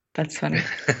 That's funny.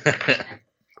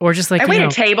 Or just like, I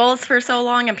waited tables for so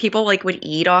long and people like would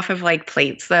eat off of like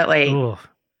plates that like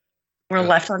were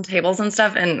left on tables and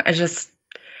stuff. And I just,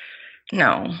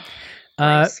 no.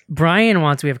 Brian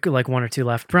wants, we have like one or two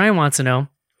left. Brian wants to know,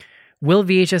 will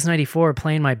VHS 94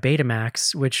 play in my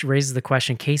Betamax? Which raises the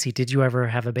question, Casey, did you ever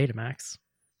have a Betamax?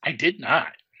 I did not.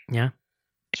 Yeah.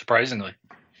 Surprisingly.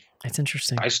 That's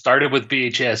interesting. I started with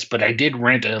VHS, but I did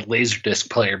rent a Laserdisc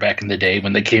player back in the day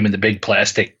when they came in the big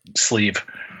plastic sleeve.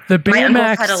 The Betamax,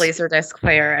 my uncle had a Laserdisc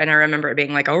player, and I remember it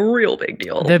being like a real big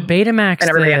deal. The Betamax, and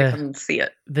everybody had to come and see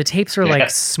it. The tapes are like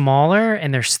smaller,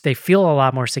 and they feel a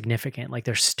lot more significant. Like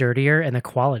they're sturdier, and the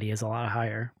quality is a lot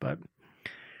higher. But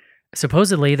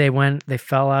supposedly they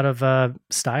fell out of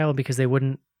style because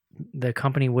the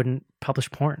company wouldn't publish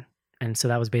porn, and so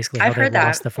that was basically how they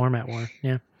lost the format war.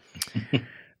 Yeah.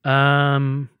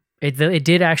 It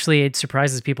did actually. It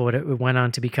surprises people, but it went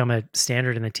on to become a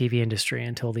standard in the TV industry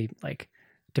until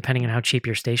depending on how cheap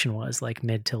your station was, like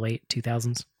mid to late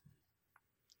 2000s.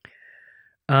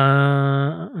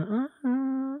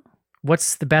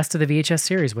 What's the best of the VHS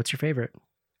series? What's your favorite?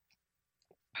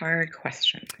 Hard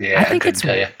question. Yeah, I think it's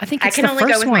tell you. I think I it's can the only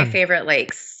first go with one. my favorite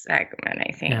segment.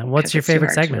 I think. Yeah. What's your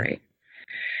favorite segment?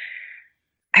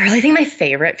 I really think my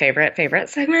favorite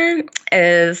segment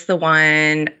is the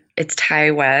one. It's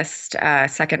Ty West,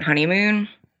 Second Honeymoon.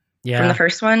 Yeah. from the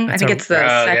first one. I That's think a- it's the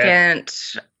Oh, yeah. second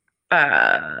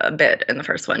bit in the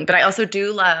first one. But I also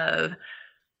do love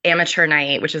Amateur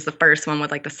Night, which is the first one with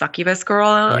like the succubus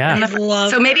girl. Yeah. in the I love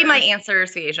so maybe her. my answer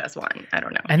is VHS 1. I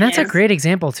don't know. And that's a Yes. great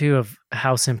example too of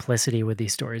how simplicity with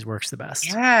these stories works the best.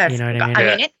 Yes. You know what I mean?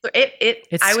 I mean,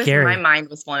 It's I was, scary. my mind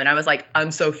was blown. I was like, I'm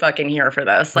so fucking here for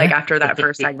this. Like Yeah. after that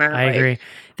first segment. I like, agree.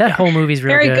 That whole movie's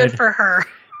real Very good. good for her.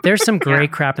 There's some great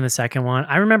Yeah. crap in the second one.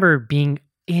 I remember being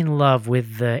in love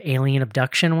with the alien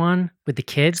abduction one with the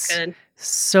kids. Good.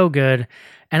 So good.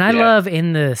 And I Yeah. love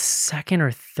in the second or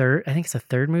third, I think it's the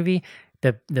third movie,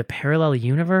 the parallel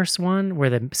universe one where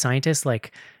the scientist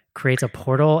like creates a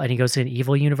portal and he goes to an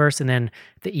evil universe and then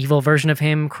the evil version of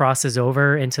him crosses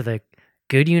over into the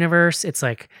good universe. It's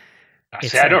like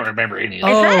See, I don't remember any of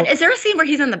Oh. that. Is there a scene where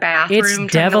he's in the bathroom It's trying to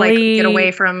like devilly get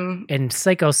away from? and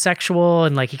psychosexual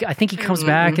and like I think he comes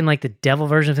back and like the devil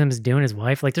version of him is doing his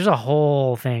wife. Like there's a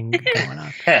whole thing going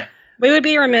on. We would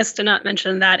be remiss to not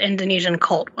mention that Indonesian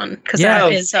cult one because Yeah. that Oh,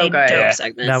 is so a good. dope Yeah.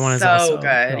 segment. That one is So also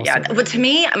good. Yeah. also But to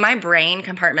me, my brain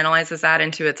compartmentalizes that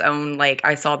into its own, like,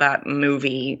 I saw that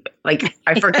movie. Like,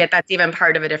 I forget that's even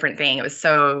part of a different thing. It was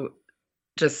so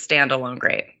just standalone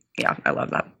great. Yeah, I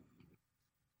love that.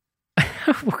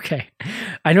 Okay.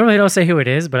 I normally don't say who it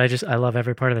is, but I love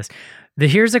every part of this.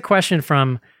 Here's a question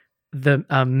from the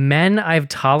Men I've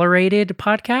Tolerated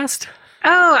podcast.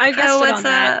 Oh, I guessed what's on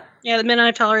that. Yeah, the men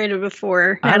I've tolerated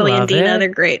before. I Natalie and love Dina, it. they're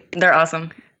great. They're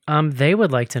awesome. They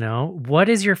would like to know, what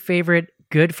is your favorite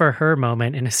good for her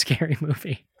moment in a scary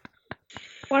movie?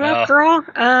 What up, girl?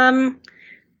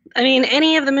 I mean,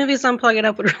 any of the movies on Plug It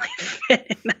Up would really fit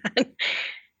in that.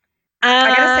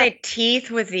 I gotta say, Teeth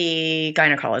with the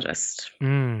gynecologist.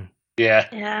 Mm. Yeah.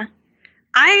 Yeah.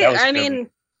 That was I good. mean,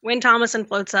 when Thomason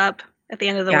floats up at the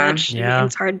end of the Yeah. witch, Yeah.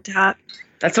 it's hard to top.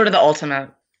 That's sort of the ultimate.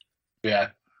 Yeah.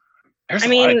 There's I a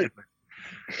lot of mean,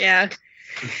 good- yeah.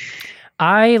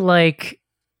 I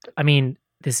mean,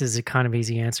 this is a kind of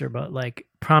easy answer, but like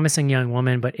Promising Young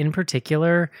Woman, but in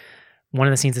particular, one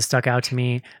of the scenes that stuck out to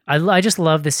me, I just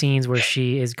love the scenes where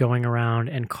she is going around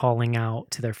and calling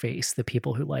out to their face the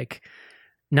people who like,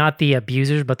 not the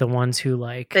abusers, but the ones who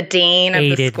like The dean of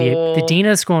the aided school. the dean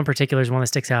of the school in particular is one that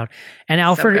sticks out. And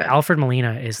good. Alfred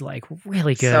Molina is like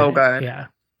really good. So good. Yeah.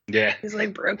 Yeah. He's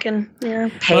like broken. Yeah.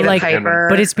 Peter like- Piper.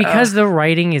 But it's because Ugh. the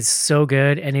writing is so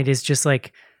good and it is just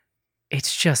like,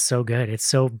 it's just so good. It's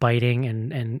so biting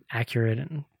and accurate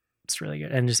and it's really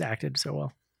good and just acted so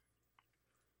well.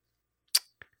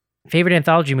 Favorite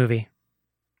anthology movie?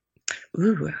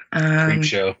 Ooh, Creep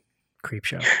show. Creep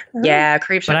Show. Yeah,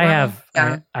 Creep Show. But I have,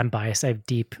 Yeah. I'm biased. I have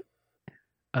deep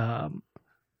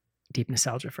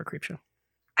nostalgia for Creep Show.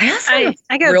 I also am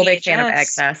I a go real big fan of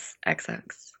VHS. XX.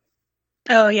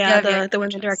 Oh yeah, Yeah, the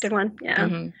women directed one. Yeah.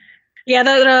 Mhm. Yeah,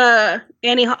 the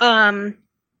Annie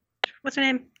what's her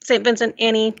name? St. Vincent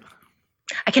Annie.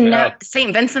 I can Yeah.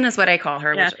 St. Vincent is what I call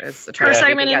her, Yeah. which is a Her tragedy,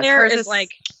 segment but in yes, there hers is like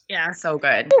yeah. so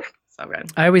good. So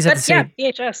good. I always have to But say,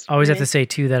 yeah, VHS. always have I mean, to say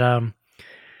too that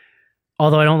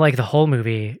although I don't like the whole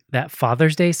movie, that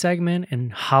Father's Day segment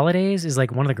and holidays is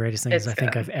like one of the greatest things It's I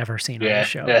think good. I've ever seen on Yeah. the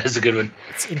show. Yeah, that's a good one.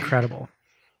 It's incredible.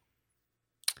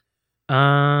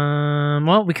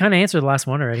 Well, we kind of answered the last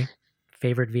one already.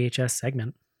 Favorite VHS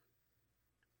segment.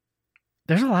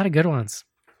 There's a lot of good ones.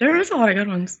 There is a lot of good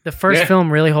ones. The first Yeah.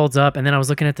 film really holds up, and then I was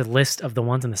looking at the list of the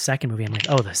ones in the second movie. I'm like,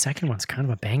 oh, the second one's kind of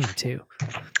a banger too.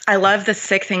 I love the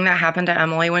sick thing that happened to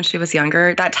Emily when she was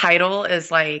younger. That title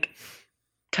is like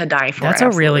to die for. That's I a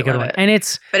really absolutely good love one, it. and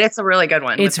it's But it's a really good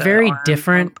one. it's with the very arm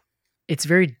different. pump. It's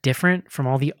very different from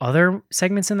all the other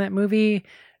segments in that movie,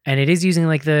 and it is using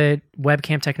like the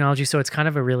webcam technology, so it's kind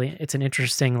of it's an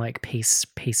interesting like pace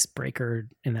breaker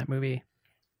in that movie.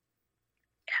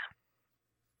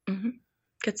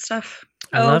 Good stuff.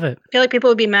 I love it. I feel like people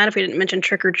would be mad if we didn't mention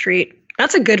Trick or Treat.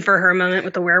 That's a good for her moment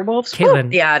with the werewolves.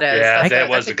 Caitlin, Yeah, it is. Yeah, that's that a,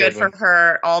 was that's a a good good one. for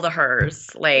her. All the hers.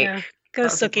 Like Yeah.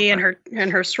 Goes that was a Sookie good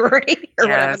and her sorority or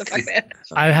whatever Yes. the fuck that.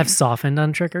 I have softened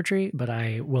on Trick or Treat, but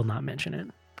I will not mention it.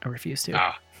 I refuse to.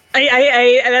 Ah.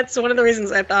 I that's one of the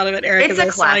reasons I thought of it, Eric. it's is a I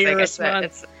saw your classic.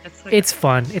 response. It's like It's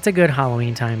fun. It's a good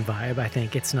Halloween time vibe. I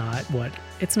think it's not the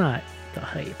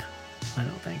hype. I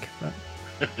don't think, but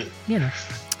you know.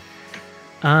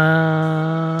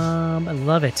 I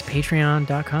love it.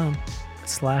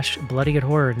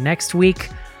 Patreon.com/bloodygoodhorror. Next week,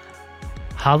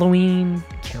 Halloween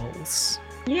Kills.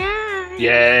 Yeah.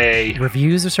 Yay.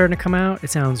 Reviews are starting to come out. It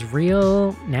sounds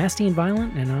real nasty and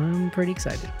violent, and I'm pretty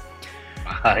excited.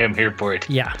 I am here for it.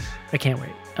 Yeah, I can't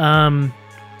wait.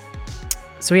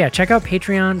 So yeah, check out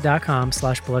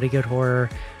patreon.com/bloodygoodhorror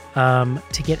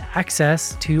to get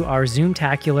access to our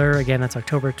Zoom-tacular. Again, that's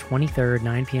October 23rd,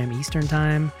 9 p.m. Eastern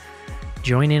time.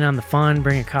 join in on the fun,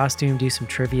 bring a costume, do some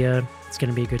trivia. It's going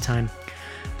to be a good time.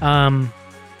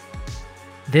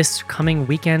 This coming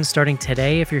weekend, starting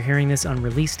today, if you're hearing this on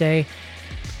release day,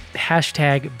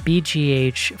 hashtag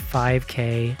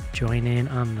BGH5K, join in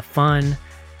on the fun.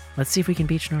 Let's see if we can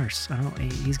beat Schnars. I don't know.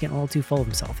 He's getting a little too full of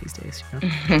himself these days. You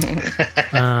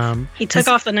know? He took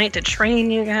off the night to train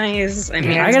you guys. I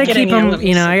mean, I gotta keep him.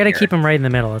 I gotta keep him right in the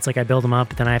middle. It's like I build him up,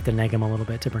 but then I have to neg him a little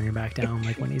bit to bring him back down,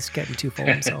 like when he's getting too full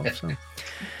of himself. So,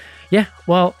 yeah.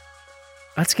 Well,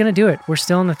 that's gonna do it. We're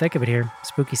still in the thick of it here.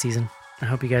 Spooky season. I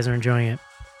hope you guys are enjoying it.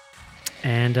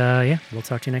 And yeah, we'll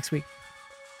talk to you next week.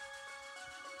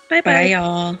 Bye, Bye,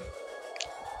 y'all.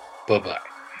 Bye-bye.